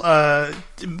still,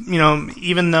 you know,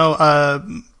 even though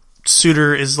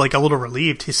Suitor is like a little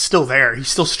relieved, he's still there. He's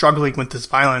still struggling with this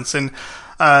violence. And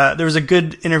there was a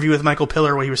good interview with Michael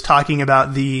Piller where he was talking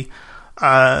about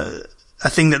a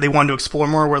thing that they wanted to explore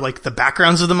more, where like the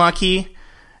backgrounds of the Maquis,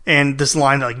 and this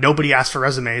line that like nobody asked for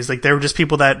resumes. Like they were just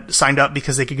people that signed up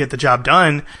because they could get the job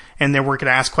done, and they weren't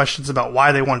going to ask questions about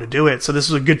why they wanted to do it. So this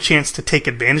was a good chance to take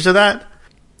advantage of that.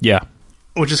 Yeah.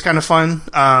 Which is kind of fun.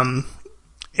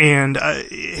 And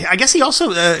I guess he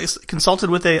also consulted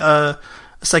with a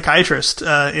psychiatrist,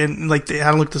 and like they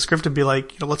had to look at the script and be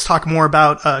like, you know, let's talk more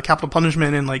about capital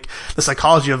punishment and like the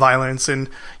psychology of violence. And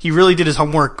he really did his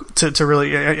homework to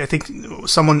really. I think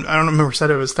someone, I don't remember who said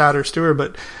it was Thad or Stewart,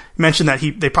 but he mentioned that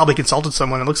they probably consulted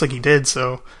someone. It looks like he did.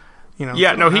 So, you know,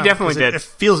 yeah, no, he definitely did. It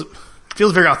feels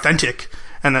very authentic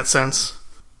in that sense.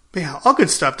 But yeah, all good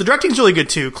stuff. The directing's really good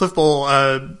too. Cliff Bole,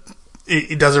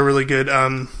 he does a really good.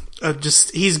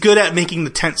 He's good at making the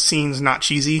tense scenes not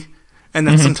cheesy. And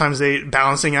that's sometimes they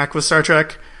balancing act with Star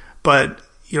Trek, but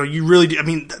you know, you really do. I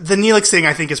mean, the Neelix thing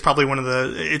I think is probably one of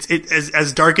the.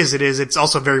 As dark as it is, it's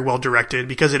also very well directed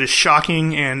because it is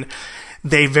shocking, and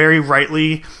they very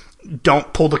rightly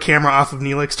don't pull the camera off of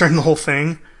Neelix during the whole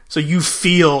thing. So you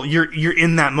feel you're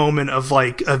in that moment of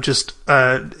just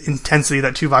intensity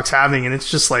that Tuvok's having, and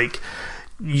it's just like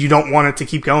you don't want it to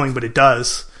keep going, but it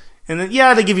does. And then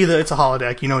they give you it's a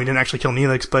holodeck. You know, he didn't actually kill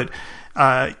Neelix, but.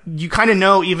 You kind of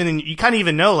know,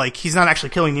 even know, like, he's not actually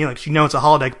killing Neelix. You know it's a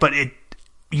holodeck, but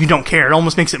you don't care. It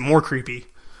almost makes it more creepy.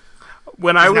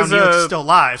 When I was Neelix is still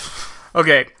alive.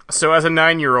 Okay, so as a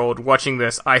 9-year-old watching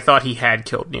this, I thought he had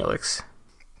killed Neelix.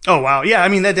 Oh wow, yeah. I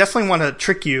mean, they definitely want to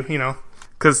trick you, you know,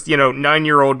 because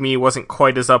 9-year-old me wasn't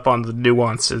quite as up on the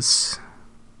nuances.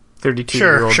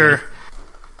 32-year-old. Sure. Me.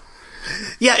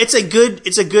 Yeah, it's a good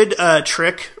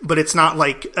trick, but it's not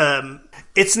like.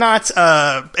 It's not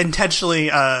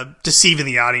intentionally deceiving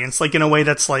the audience, like in a way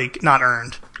that's like not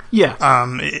earned. Yeah.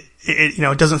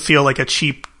 It doesn't feel like a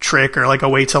cheap trick or like a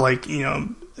way to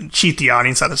cheat the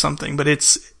audience out of something. But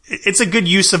it's a good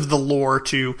use of the lore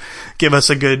to give us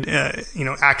a good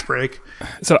act break.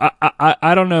 So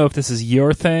I don't know if this is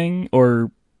your thing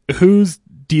or whose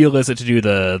deal is it to do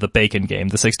the bacon game,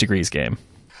 the 6 degrees game?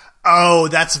 Oh,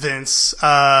 that's Vince.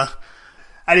 I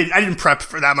didn't prep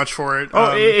for that much for it.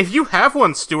 If you have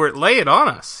one, Stuart, lay it on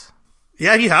us.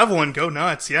 Yeah, if you have one, go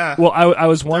nuts. Yeah. Well, I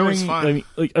was wondering,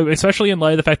 especially in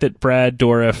light of the fact that Brad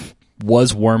Dourif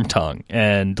was Wormtongue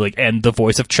and the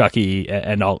voice of Chucky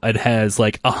and all, it has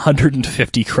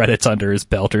 150 credits under his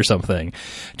belt or something.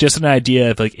 Just an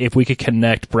idea of if we could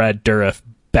connect Brad Dourif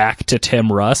back to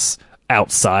Tim Russ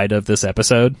outside of this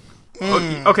episode.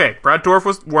 Okay, Brad Dourif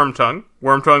was Wormtongue.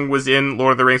 Wormtongue was in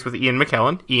Lord of the Rings with Ian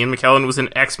McKellen. Ian McKellen was in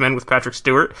X-Men with Patrick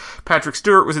Stewart. Patrick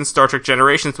Stewart was in Star Trek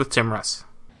Generations with Tim Russ.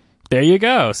 There you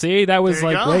go. See, that was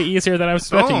way easier than I was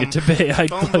expecting it to be. I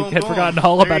had forgotten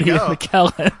all about Ian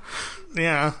McKellen.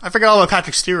 Yeah, I forgot all about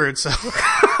Patrick Stewart, so...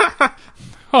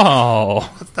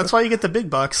 Oh. That's why you get the big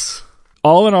bucks.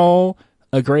 All in all,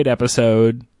 a great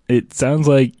episode. It sounds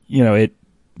like, it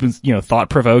was,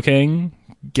 thought-provoking.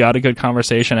 Got a good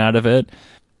conversation out of it.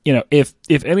 If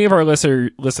any of our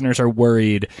listeners are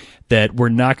worried that we're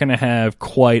not going to have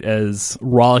quite as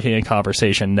rollicking a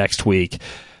conversation next week,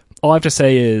 all I have to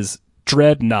say is,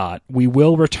 dread not. We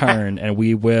will return, and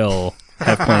we will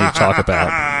have plenty to talk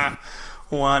about.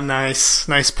 One nice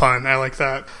pun. I like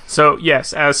that. So,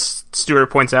 yes, as Stuart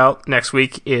points out, next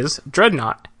week is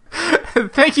Dreadnought.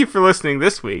 Thank you for listening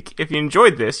this week. If you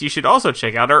enjoyed this, you should also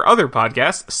check out our other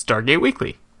podcast, Stargate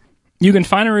Weekly. You can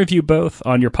find and review both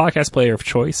on your podcast player of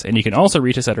choice, and you can also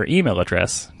reach us at our email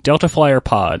address,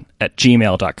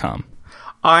 deltaflyerpod@gmail.com.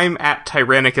 I'm at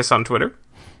Tyrannicus on Twitter.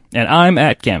 And I'm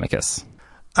at Gamicus.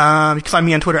 You can find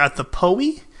me on Twitter at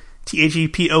thePoey,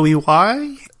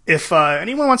 TAGPOEY. If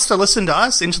anyone wants to listen to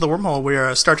us, Into the Wormhole, we're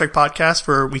a Star Trek podcast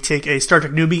where we take a Star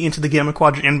Trek newbie into the Gamma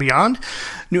Quadrant and beyond.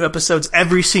 New episodes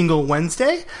every single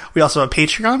Wednesday. We also have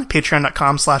Patreon,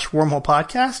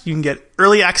 patreon.com/wormholepodcast. You can get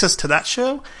early access to that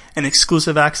show and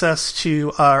exclusive access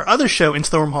to our other show, Into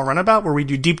the Wormhole Runabout, where we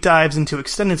do deep dives into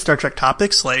extended Star Trek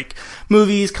topics like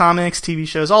movies, comics, TV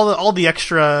shows, all the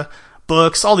extra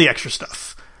books, all the extra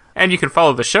stuff. And you can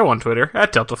follow the show on Twitter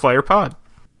at DeltaFlyerPod.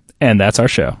 And that's our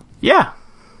show. Yeah.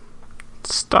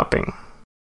 Stopping.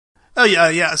 Oh,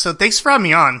 yeah. So thanks for having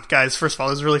me on, guys. First of all,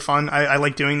 it was really fun. I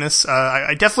like doing this.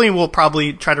 I definitely will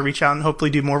probably try to reach out and hopefully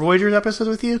do more Voyagers episodes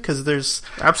with you, because there's...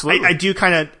 Absolutely. I do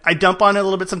I dump on it a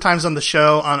little bit sometimes on the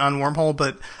show, on Wormhole,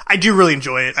 but I do really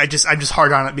enjoy it. I'm just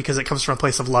hard on it because it comes from a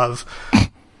place of love.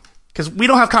 Because we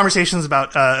don't have conversations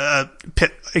about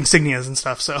pit insignias and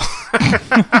stuff, so...